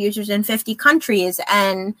 states, we have users in 50 countries,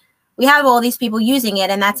 and we have all these people using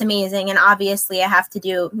it, and that's amazing. And obviously I have to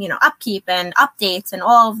do, you know, upkeep and updates and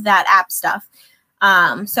all of that app stuff.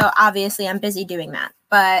 So obviously I'm busy doing that.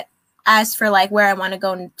 But as for like where I want to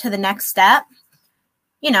go to the next step,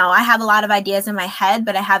 you know, I have a lot of ideas in my head,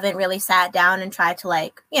 but I haven't really sat down and tried to,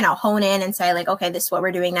 like, you know, hone in and say, like, okay, this is what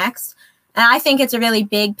we're doing next. And I think it's a really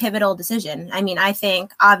big pivotal decision. I mean, I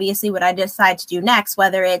think obviously what I decide to do next,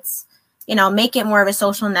 whether it's, you know, make it more of a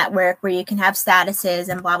social network where you can have statuses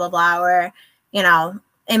and blah, blah, blah, or, you know,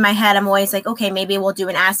 in my head, I'm always like, okay, maybe we'll do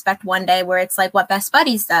an aspect one day where it's like what Best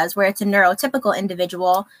Buddies does, where it's a neurotypical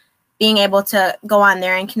individual being able to go on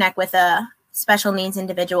there and connect with a special needs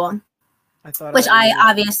individual. Which I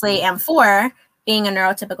obviously am for, being a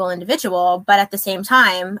neurotypical individual, but at the same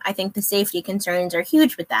time, I think the safety concerns are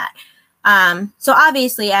huge with that. So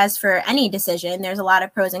obviously, as for any decision, there's a lot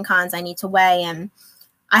of pros and cons I need to weigh, and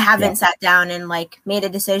I haven't sat down and like made a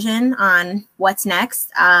decision on what's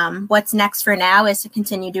next. What's next for now is to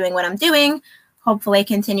continue doing what I'm doing, hopefully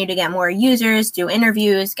continue to get more users, do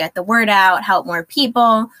interviews, get the word out, help more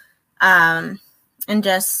people, and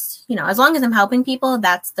just, you know, as long as I'm helping people,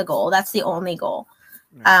 that's the goal. That's the only goal.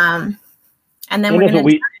 And then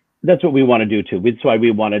that's what we want to do too. That's why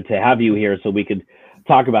we wanted to have you here so we could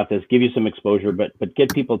talk about this, give you some exposure, but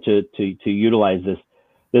get people to utilize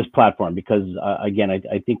this platform, because again,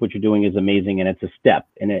 I think what you're doing is amazing, and it's a step,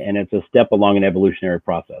 and it's a step along an evolutionary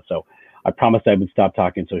process. So I promised I would stop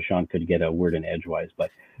talking so Sean could get a word in edgewise.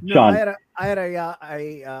 But no, Sean, I had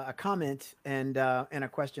a comment and a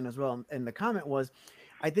question as well. And the comment was,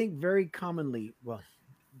 I think very commonly, well,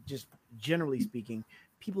 just generally speaking,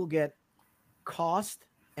 people get cost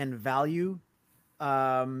and value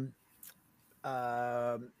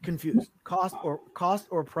confused. Cost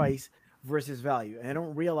or price versus value. And I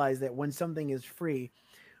don't realize that when something is free,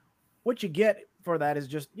 what you get for that is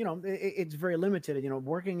just, you know, it's very limited. You know,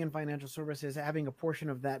 working in financial services, having a portion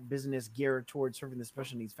of that business geared towards serving the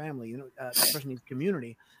special needs family, you know, special needs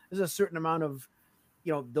community, there's a certain amount of,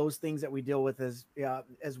 you know, those things that we deal with as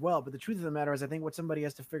well. But the truth of the matter is, I think what somebody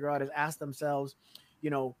has to figure out is ask themselves, you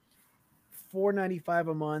know,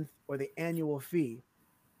 $4.95 a month or the annual fee,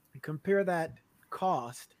 compare that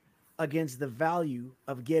cost against the value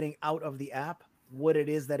of getting out of the app what it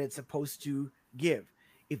is that it's supposed to give.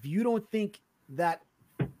 If you don't think that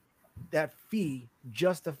fee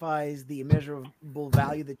justifies the immeasurable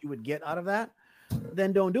value that you would get out of that,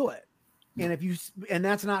 then don't do it. And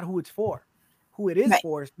that's not who it's for. Who it is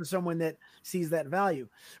for is for someone that sees that value.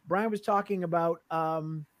 Brian was talking about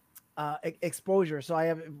exposure. So I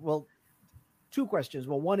have, well, two questions.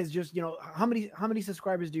 Well, one is just, you know, how many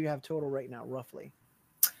subscribers do you have total right now, roughly?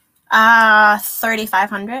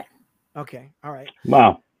 3,500. Okay. All right.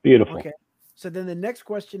 Wow. Beautiful. Okay. So then the next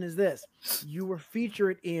question is this: you were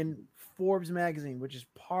featured in Forbes magazine, which is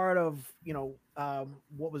part of, you know,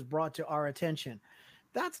 what was brought to our attention.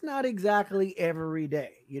 That's not exactly every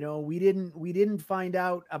day. You know, we didn't find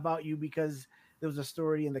out about you because there was a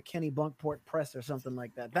story in the Kenny Bunkport Press or something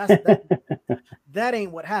like that. That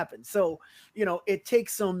ain't what happened. So, you know, it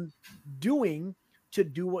takes some doing to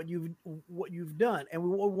do what you've done. And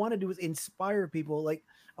what we want to do is inspire people. Like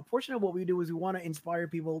a portion of what we do is we want to inspire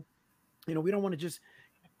people. You know, we don't want to just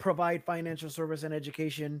provide financial service and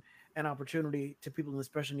education and opportunity to people in the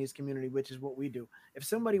special needs community, which is what we do. If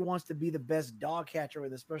somebody wants to be the best dog catcher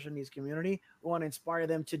in the special needs community, we want to inspire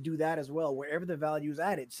them to do that as well, wherever the value is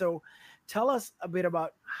added. So tell us a bit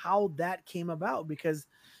about how that came about, because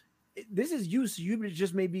this is you. So you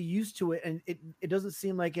just may be used to it. And it doesn't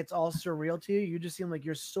seem like it's all surreal to you. You just seem like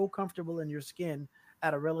you're so comfortable in your skin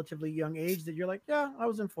at a relatively young age that you're like, yeah, I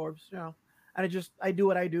was in Forbes, you know, and I do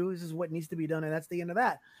what I do. This is what needs to be done. And that's the end of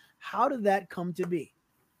that. How did that come to be?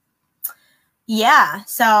 Yeah,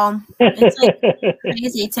 so it's like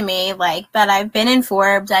crazy to me, like, that I've been in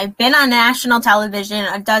Forbes. I've been on national television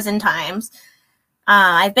a dozen times.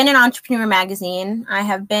 I've been in Entrepreneur Magazine. I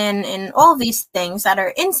have been in all these things that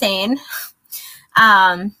are insane.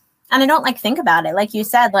 And I don't like think about it. Like you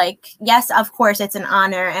said, like, yes, of course, it's an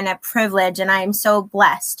honor and a privilege, and I'm so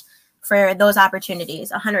blessed for those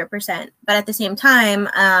opportunities, 100%. But at the same time,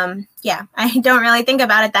 yeah, I don't really think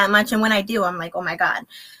about it that much. And when I do, I'm like, oh my God.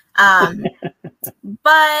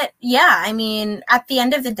 But yeah, I mean, at the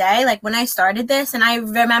end of the day, like when I started this, and I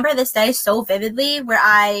remember this day so vividly, where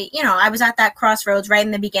I was at that crossroads right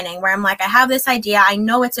in the beginning where I'm like, I have this idea. I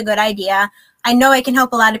know it's a good idea. I know I can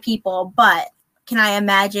help a lot of people, but can I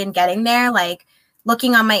imagine getting there? Like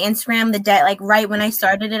looking on my Instagram the day, like right when I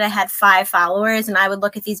started it, I had 5 followers, and I would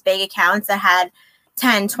look at these big accounts that had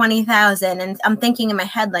 10, 20,000. And I'm thinking in my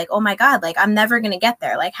head, like, oh my God, like I'm never going to get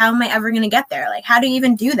there. Like, how am I ever going to get there? Like, how do you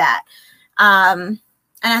even do that? And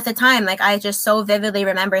at the time, like, I just so vividly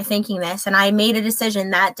remember thinking this, and I made a decision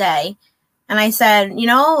that day. And I said, you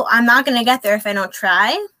know, I'm not going to get there if I don't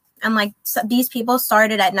try. And like, so these people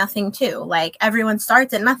started at nothing too. Like everyone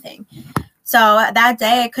starts at nothing. So that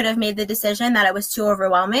day I could have made the decision that it was too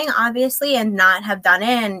overwhelming, obviously, and not have done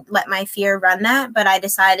it and let my fear run that. But I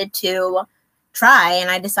decided to try, and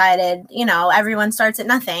I decided, you know, everyone starts at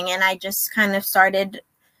nothing. And I just kind of started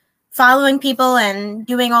following people and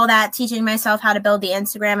doing all that, teaching myself how to build the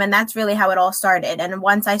Instagram. And that's really how it all started. And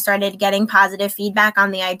once I started getting positive feedback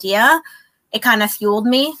on the idea, it kind of fueled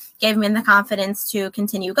me, gave me the confidence to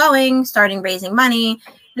continue going, starting raising money.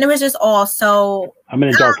 And it was just all so... I'm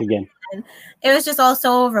in the dark again. It was just all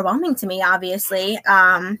so overwhelming to me, obviously.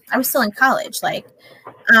 I was still in college. Like,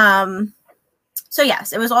 so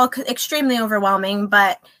yes, it was all extremely overwhelming,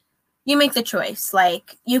 but you make the choice.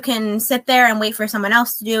 Like, you can sit there and wait for someone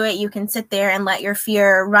else to do it. You can sit there and let your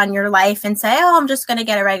fear run your life and say, oh, I'm just going to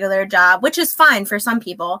get a regular job, which is fine for some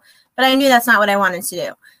people. But I knew that's not what I wanted to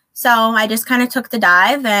do. So I just kind of took the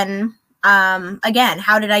dive. And again,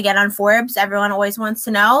 how did I get on Forbes? Everyone always wants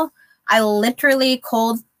to know. I literally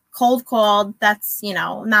cold called. That's, you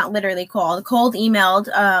know, not literally cold emailed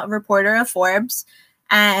a reporter of Forbes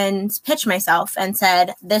and pitched myself and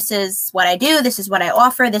said, this is what I do. This is what I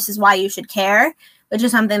offer. This is why you should care, which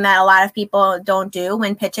is something that a lot of people don't do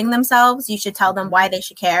when pitching themselves. You should tell them why they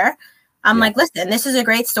should care. I'm like, listen, this is a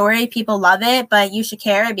great story. People love it, but you should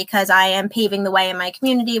care because I am paving the way in my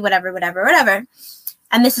community, whatever.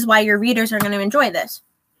 And this is why your readers are going to enjoy this.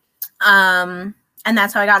 And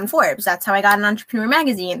that's how I got in Forbes. That's how I got in Entrepreneur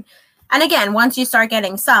Magazine. And again, once you start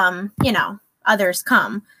getting some, you know, others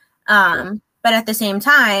come. But at the same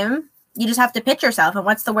time, you just have to pitch yourself. And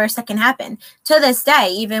what's the worst that can happen? To this day,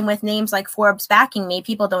 even with names like Forbes backing me,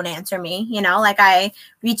 people don't answer me. You know, like I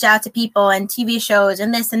reach out to people and TV shows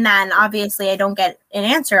and this and that. And obviously I don't get an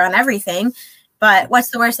answer on everything. But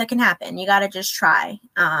what's the worst that can happen? You got to just try.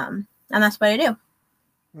 And that's what I do.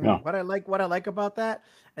 No. What I like about that,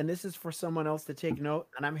 and this is for someone else to take note,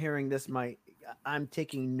 and I'm hearing this, I'm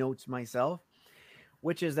taking notes myself,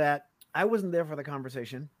 which is that I wasn't there for the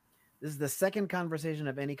conversation. This is the second conversation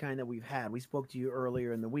of any kind that we've had. We spoke to you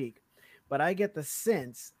earlier in the week, but I get the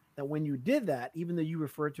sense that when you did that, even though you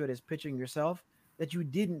referred to it as pitching yourself, that you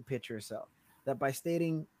didn't pitch yourself, that by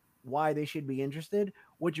stating why they should be interested,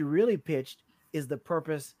 what you really pitched is the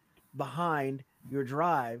purpose behind your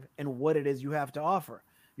drive and what it is you have to offer.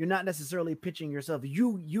 You're not necessarily pitching yourself.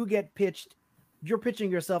 You get pitched. You're pitching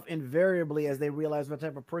yourself invariably as they realize what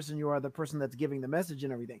type of person you are, the person that's giving the message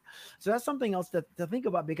and everything. So that's something else to think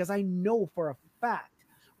about, because I know for a fact,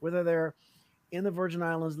 whether they're in the Virgin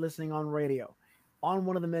Islands listening on radio, on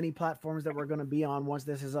one of the many platforms that we're going to be on once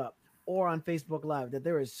this is up, or on Facebook Live, that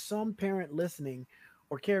there is some parent listening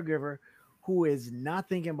or caregiver who is not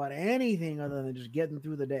thinking about anything other than just getting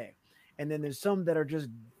through the day. And then there's some that are just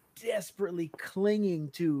desperately clinging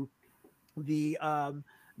to the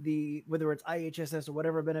whether it's IHSS or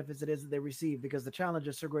whatever benefits it is that they receive, because the challenge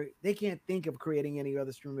is so great they can't think of creating any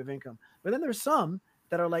other stream of income. But then there's some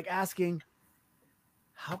that are like asking,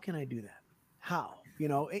 how can I do that? How? You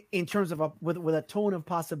know, in terms of with a tone of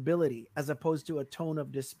possibility as opposed to a tone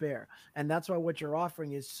of despair. And that's why what you're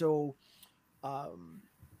offering is so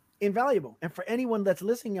invaluable. And for anyone that's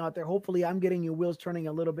listening out there, hopefully I'm getting your wheels turning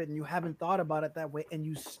a little bit and you haven't thought about it that way. And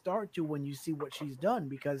you start to when you see what she's done,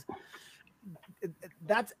 because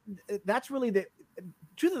that's really the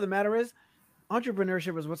truth of the matter is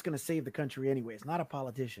entrepreneurship is what's going to save the country anyways, not a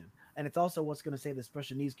politician. And it's also what's going to save the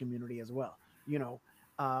special needs community as well. You know,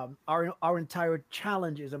 our entire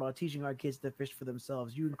challenge is about teaching our kids to fish for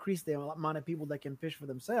themselves. You increase the amount of people that can fish for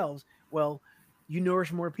themselves, well, you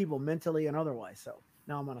nourish more people mentally and otherwise. So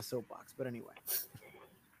now I'm on a soapbox, but anyway.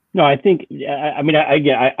 No, I think I mean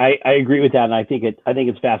I agree with that, and I think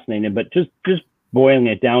it's fascinating. But just boiling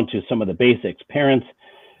it down to some of the basics, parents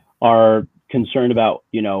are concerned about,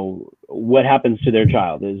 you know, what happens to their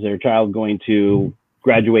child. Is their child going to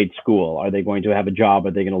graduate school? Are they going to have a job?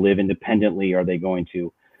 Are they going to live independently? Are they going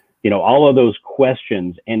to, you know, all of those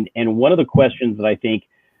questions. And one of the questions that I think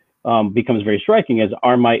becomes very striking is,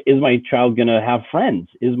 is my child going to have friends?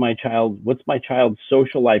 What's my child's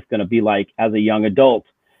social life going to be like as a young adult?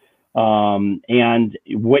 And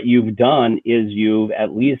what you've done is you've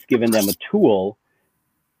at least given them a tool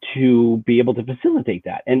to be able to facilitate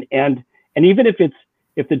that. And even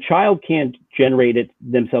if the child can't generate it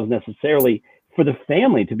themselves necessarily, for the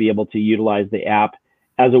family to be able to utilize the app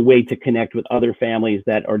as a way to connect with other families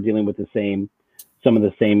that are dealing with some of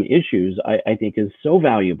the same issues, I think is so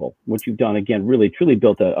valuable. What you've done, again, really truly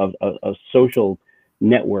built a social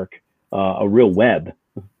network, a real web,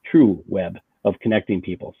 true web of connecting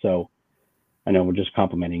people. So I know we're just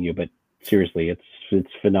complimenting you, but seriously,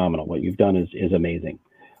 it's phenomenal. What you've done is amazing.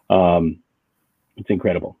 It's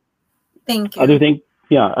incredible. Thank you. Other thing,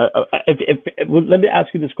 yeah. Let me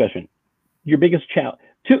ask you this question. Your biggest challenge,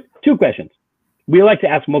 two questions. We like to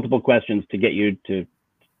ask multiple questions to get you to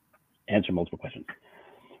answer multiple questions.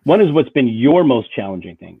 One is, what's been your most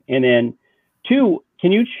challenging thing? And then two,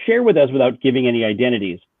 can you share with us, without giving any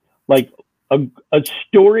identities, like a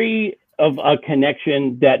story of a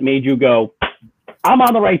connection that made you go, I'm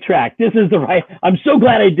on the right track. This is the right, I'm so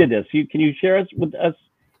glad I did this. Can you share with us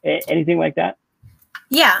anything like that?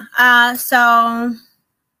 Yeah. So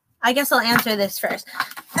I guess I'll answer this first.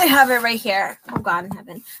 I have it right here. Oh God in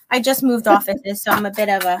heaven. I just moved offices, so I'm a bit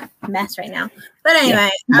of a mess right now. But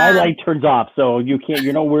anyway. Yeah, my light turns off, so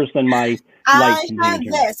you're no worse than my light. I have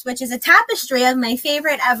this, which is a tapestry of my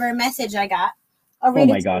favorite ever message I got. I'll read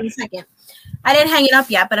it to you in a second. I didn't hang it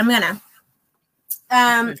up yet, but I'm gonna.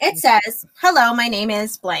 It says, "Hello, my name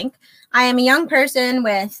is blank. I am a young person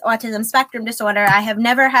with autism spectrum disorder. I have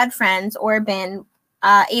never had friends or been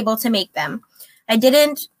able to make them. I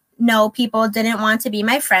didn't know people didn't want to be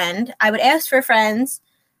my friend. I would ask for friends,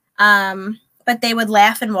 but they would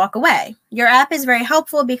laugh and walk away. Your app is very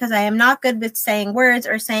helpful because I am not good with saying words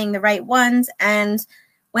or saying the right ones. And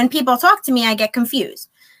when people talk to me, I get confused.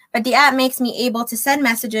 But the app makes me able to send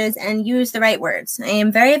messages and use the right words. I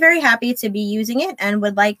am very, very happy to be using it and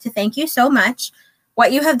would like to thank you so much.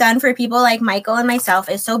 What you have done for people like Michael and myself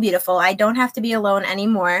is so beautiful. I don't have to be alone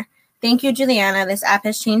anymore. Thank you, Juliana. This app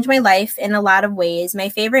has changed my life in a lot of ways. My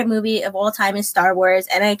favorite movie of all time is Star Wars,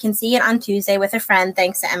 and I can see it on Tuesday with a friend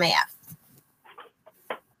thanks to MAF."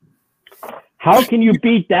 How can you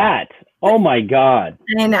beat that? Oh my God.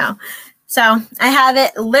 I know. So I have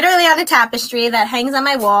it literally on a tapestry that hangs on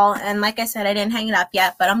my wall. And like I said, I didn't hang it up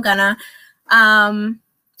yet, but I'm gonna.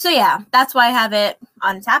 So yeah, that's why I have it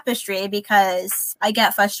on tapestry, because I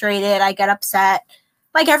get frustrated. I get upset.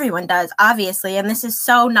 Like everyone does, obviously. And this is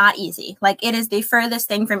so not easy. Like, it is the furthest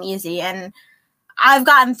thing from easy. And I've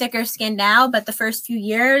gotten thicker skin now, but the first few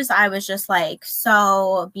years I was just like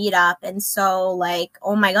so beat up and so like,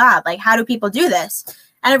 oh my God, like, how do people do this?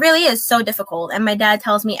 And it really is so difficult. And my dad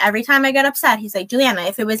tells me every time I get upset, he's like, Juliana,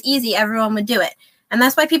 if it was easy, everyone would do it. And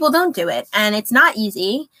that's why people don't do it. And it's not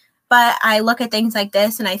easy. But I look at things like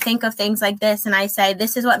this and I think of things like this and I say,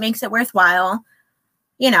 this is what makes it worthwhile.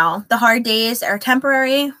 You know, the hard days are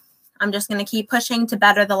temporary. I'm just going to keep pushing to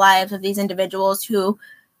better the lives of these individuals who,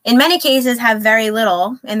 in many cases, have very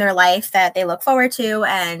little in their life that they look forward to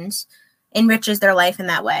and enriches their life in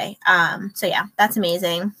that way. So yeah, that's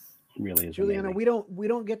amazing. It really is. Juliana, amazing. we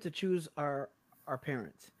don't get to choose our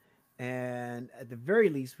parents, and at the very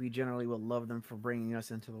least, we generally will love them for bringing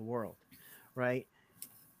us into the world, right?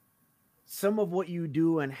 Some of what you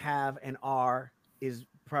do and have and are is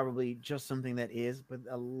probably just something that is, but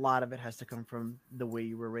a lot of it has to come from the way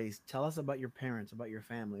you were raised. Tell us about your parents, about your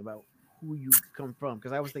family, about who you come from,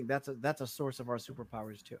 because I always think that's a source of our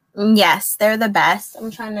superpowers too. Yes, they're the best.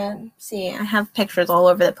 I'm trying to see. I have pictures all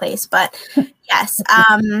over the place, but yes.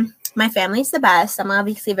 my family's the best. I'm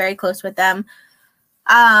obviously very close with them.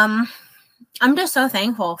 I'm just so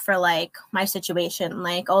thankful for like my situation.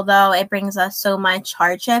 Like, although it brings us so much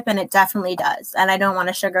hardship, and it definitely does, and I don't want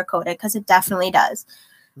to sugarcoat it because it definitely does.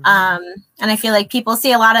 And I feel like people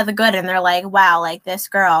see a lot of the good and they're like, wow, like this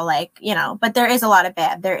girl, like, you know, but there is a lot of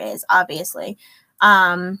bad. There is, obviously.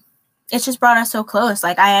 It's just brought us so close.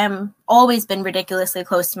 Like, I am always been ridiculously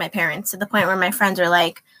close to my parents, to the point where my friends are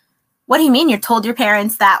like, what do you mean you told your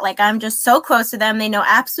parents that? Like, I'm just so close to them. They know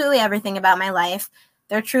absolutely everything about my life.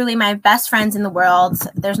 They're truly my best friends in the world.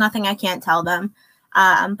 There's nothing I can't tell them.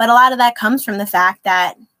 But a lot of that comes from the fact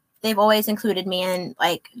that they've always included me in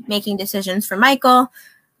like making decisions for Michael,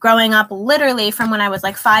 growing up literally from when I was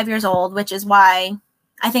like 5 years old, which is why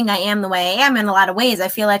I think I am the way I am in a lot of ways. I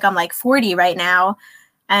feel like I'm like 40 right now.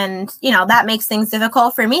 And, you know, that makes things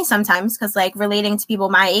difficult for me sometimes, because like relating to people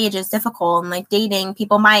my age is difficult, and like dating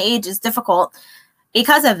people my age is difficult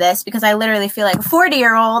because of this, because I literally feel like a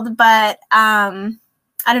 40-year-old. But I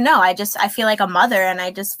don't know. I feel like a mother, and I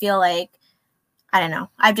just feel like, I don't know.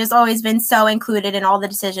 I've just always been so included in all the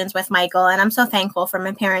decisions with Michael, and I'm so thankful for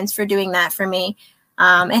my parents for doing that for me.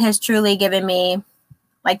 It has truly given me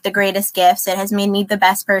like the greatest gifts. It has made me the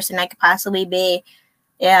best person I could possibly be.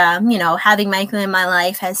 Yeah, you know, having Michael in my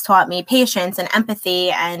life has taught me patience and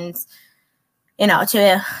empathy, and, you know,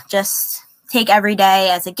 to just take every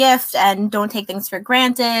day as a gift and don't take things for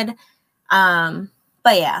granted.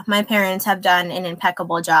 But yeah, my parents have done an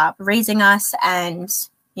impeccable job raising us, and,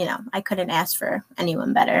 you know, I couldn't ask for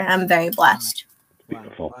anyone better. I'm very blessed.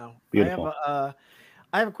 Beautiful. Wow. Beautiful.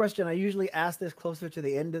 I have a question. I usually ask this closer to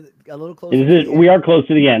the end, a little closer. We are close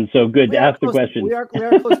to the end, so good. Ask the question. We are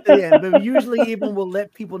close to the end, but usually even we'll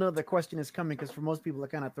let people know the question is coming, because for most people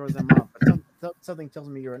it kind of throws them off. But something tells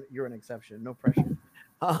me you're an exception. No pressure.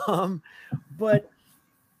 But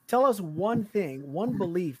tell us one thing, one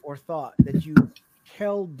belief or thought that you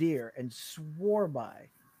held dear and swore by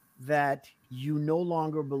that you no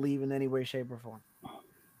longer believe in any way, shape, or form.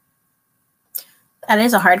 That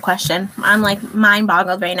is a hard question. I'm like mind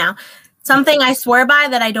boggled right now. Something I swore by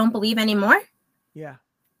that I don't believe anymore? Yeah.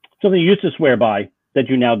 Something you used to swear by that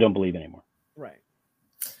you now don't believe anymore. Right.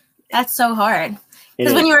 That's so hard.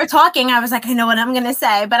 Because when you were talking, I was like, I know what I'm going to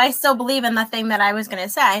say, but I still believe in the thing that I was going to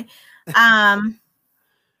say.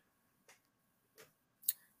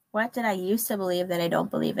 What did I used to believe that I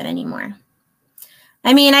don't believe in anymore?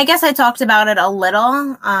 I mean, I guess I talked about it a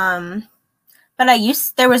little. But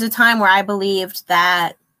there was a time where I believed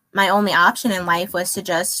that my only option in life was to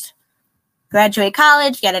just graduate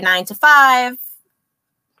college, get a 9-to-5,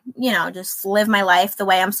 you know, just live my life the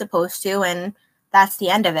way I'm supposed to. And that's the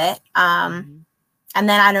end of it. And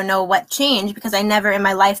then I don't know what changed, because I never in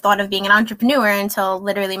my life thought of being an entrepreneur until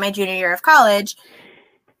literally my junior year of college.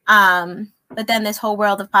 But then this whole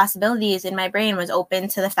world of possibilities in my brain was open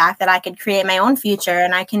to the fact that I could create my own future,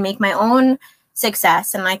 and I can make my own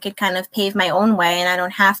success, and I could kind of pave my own way, and I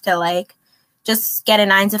don't have to like just get a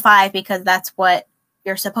 9-to-5 because that's what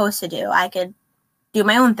you're supposed to do. I could do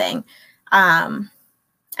my own thing, and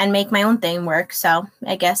make my own thing work. So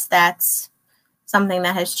I guess that's something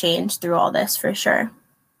that has changed through all this for sure.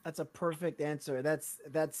 That's a perfect answer.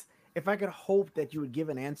 That's if I could hope that you would give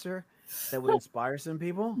an answer that would inspire some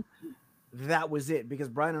people, that was it. Because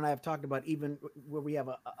Brian and I have talked about, even where we have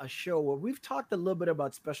a show where we've talked a little bit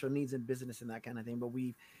about special needs in business and that kind of thing, but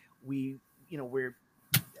we're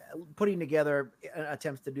putting together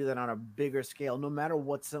attempts to do that on a bigger scale, no matter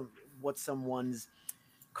what someone's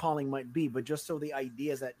calling might be. But just so the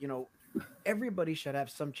idea is that, you know, everybody should have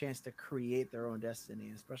some chance to create their own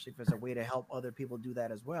destiny, especially if it's a way to help other people do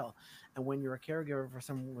that as well. And when you're a caregiver for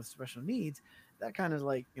someone with special needs, that kind of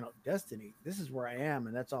like, you know, destiny, this is where I am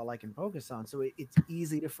and that's all I can focus on. So it's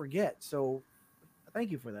easy to forget. So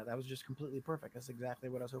thank you for that. That was just completely perfect. That's exactly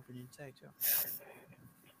what I was hoping you'd say too.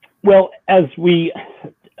 Well, as we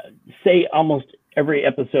say almost every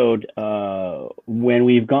episode, when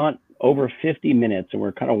we've gone over 50 minutes and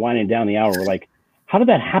we're kind of winding down the hour, we're like, how did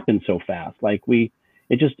that happen so fast? Like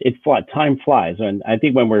time flies. And I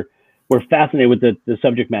think when we're fascinated with the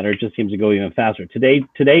subject matter, it just seems to go even faster.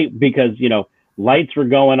 Today, because, you know, lights were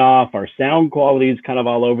going off, our sound quality is kind of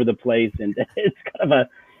all over the place. And it's kind of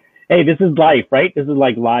hey, this is life, right? This is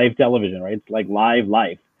like live television, right? It's like live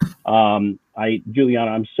life.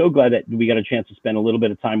 Juliana, I'm so glad that we got a chance to spend a little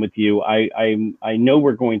bit of time with you. I know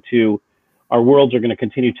our worlds are going to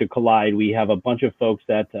continue to collide. We have a bunch of folks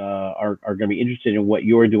that are going to be interested in what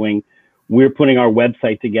you're doing. We're putting our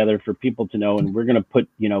website together for people to know, and we're going to put,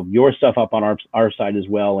 you know, your stuff up on our side as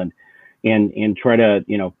well, and try to,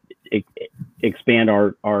 you know, expand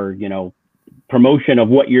our you know, promotion of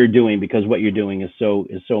what you're doing, because what you're doing is so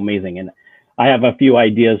amazing. And I have a few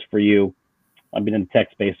ideas for you. I've been in the tech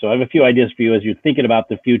space, so I have a few ideas for you as you're thinking about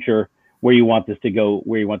the future, where you want this to go,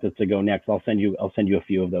 next. I'll send you a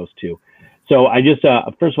few of those too. So I just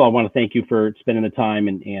first of all, I want to thank you for spending the time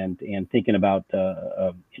and thinking about.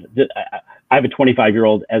 I have a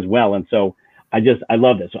 25-year-old as well, and so I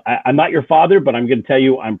love this. I'm not your father, but I'm going to tell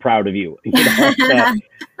you, I'm proud of you.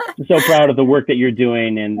 I'm so proud of the work that you're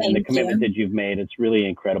doing and the commitment that you've made. It's really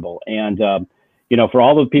incredible. And for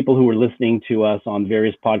all the people who are listening to us on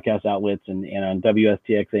various podcast outlets and on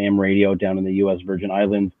WSTX AM radio down in the U.S. Virgin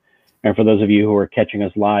Islands, and for those of you who are catching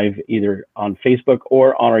us live either on Facebook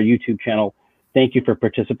or on our YouTube channel, thank you for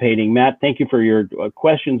participating. Matt, thank you for your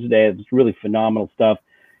questions today. It's really phenomenal stuff.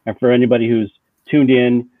 And for anybody who's tuned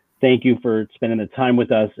in, thank you for spending the time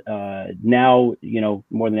with us. Now,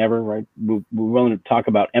 more than ever, right? We're willing to talk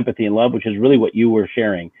about empathy and love, which is really what you were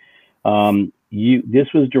sharing. This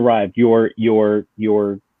was derived, your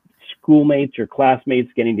schoolmates, your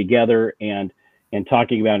classmates getting together and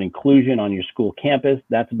talking about inclusion on your school campus.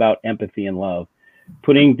 That's about empathy and love.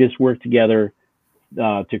 Putting this work together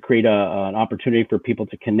to create an opportunity for people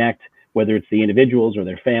to connect, whether it's the individuals or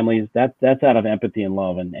their families. That's out of empathy and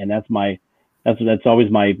love, and that's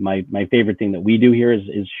always my favorite thing that we do here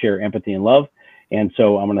is share empathy and love. And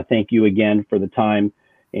so I want to thank you again for the time,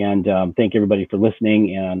 and thank everybody for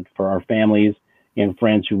listening, and for our families and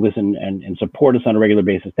friends who listen and support us on a regular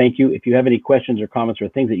basis. Thank you. If you have any questions or comments or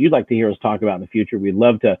things that you'd like to hear us talk about in the future, we'd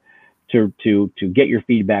love to get your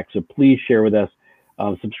feedback. So please share with us.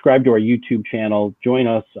 Subscribe to our YouTube channel, join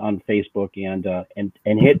us on Facebook, and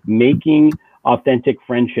hit Making Authentic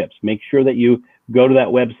Friendships. Make sure that you go to that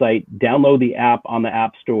website, download the app on the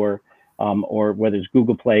App Store, or whether it's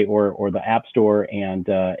Google Play or the App Store, and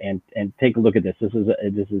take a look at this. This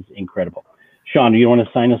is incredible. Sean, do you want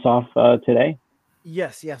to sign us off today?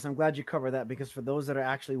 Yes. I'm glad you covered that, because for those that are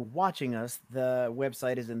actually watching us, the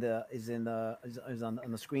website is on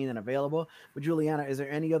the screen and available. But Juliana, is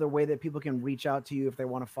there any other way that people can reach out to you if they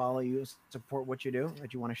want to follow you, support what you do,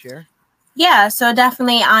 that you want to share? Yeah, so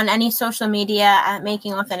definitely on any social media at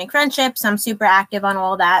Making Authentic Friendships. I'm super active on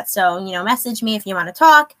all that. So, message me if you want to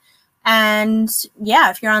talk. And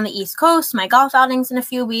yeah, if you're on the East Coast, my golf outing's in a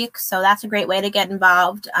few weeks. So that's a great way to get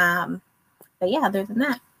involved. But yeah, other than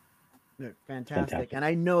that. Fantastic. And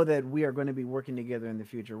I know that we are going to be working together in the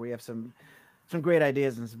future. We have some great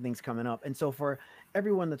ideas and some things coming up. And so for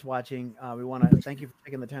everyone that's watching, we want to thank you for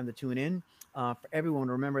taking the time to tune in. For everyone,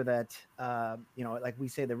 remember that, like we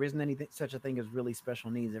say, there isn't anything such a thing as really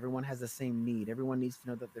special needs. Everyone has the same need. Everyone needs to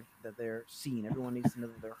know that they're seen. Everyone needs to know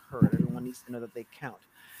that they're heard. Everyone needs to know that they count.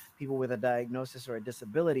 People with a diagnosis or a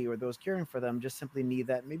disability, or those caring for them, just simply need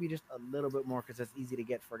that maybe just a little bit more, because it's easy to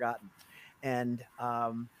get forgotten. And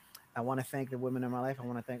I want to thank the women in my life. I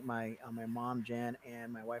want to thank my mom, Jan,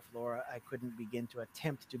 and my wife, Laura. I couldn't begin to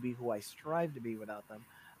attempt to be who I strive to be without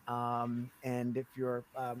them. And if you're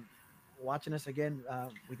watching us again,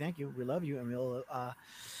 we thank you. We love you. And we'll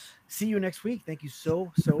see you next week. Thank you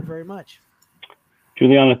so very much.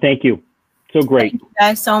 Juliana, thank you. So great. Thank you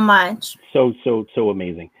guys so much. So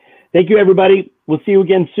amazing. Thank you, everybody. We'll see you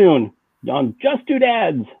again soon on Just Two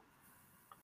Dads.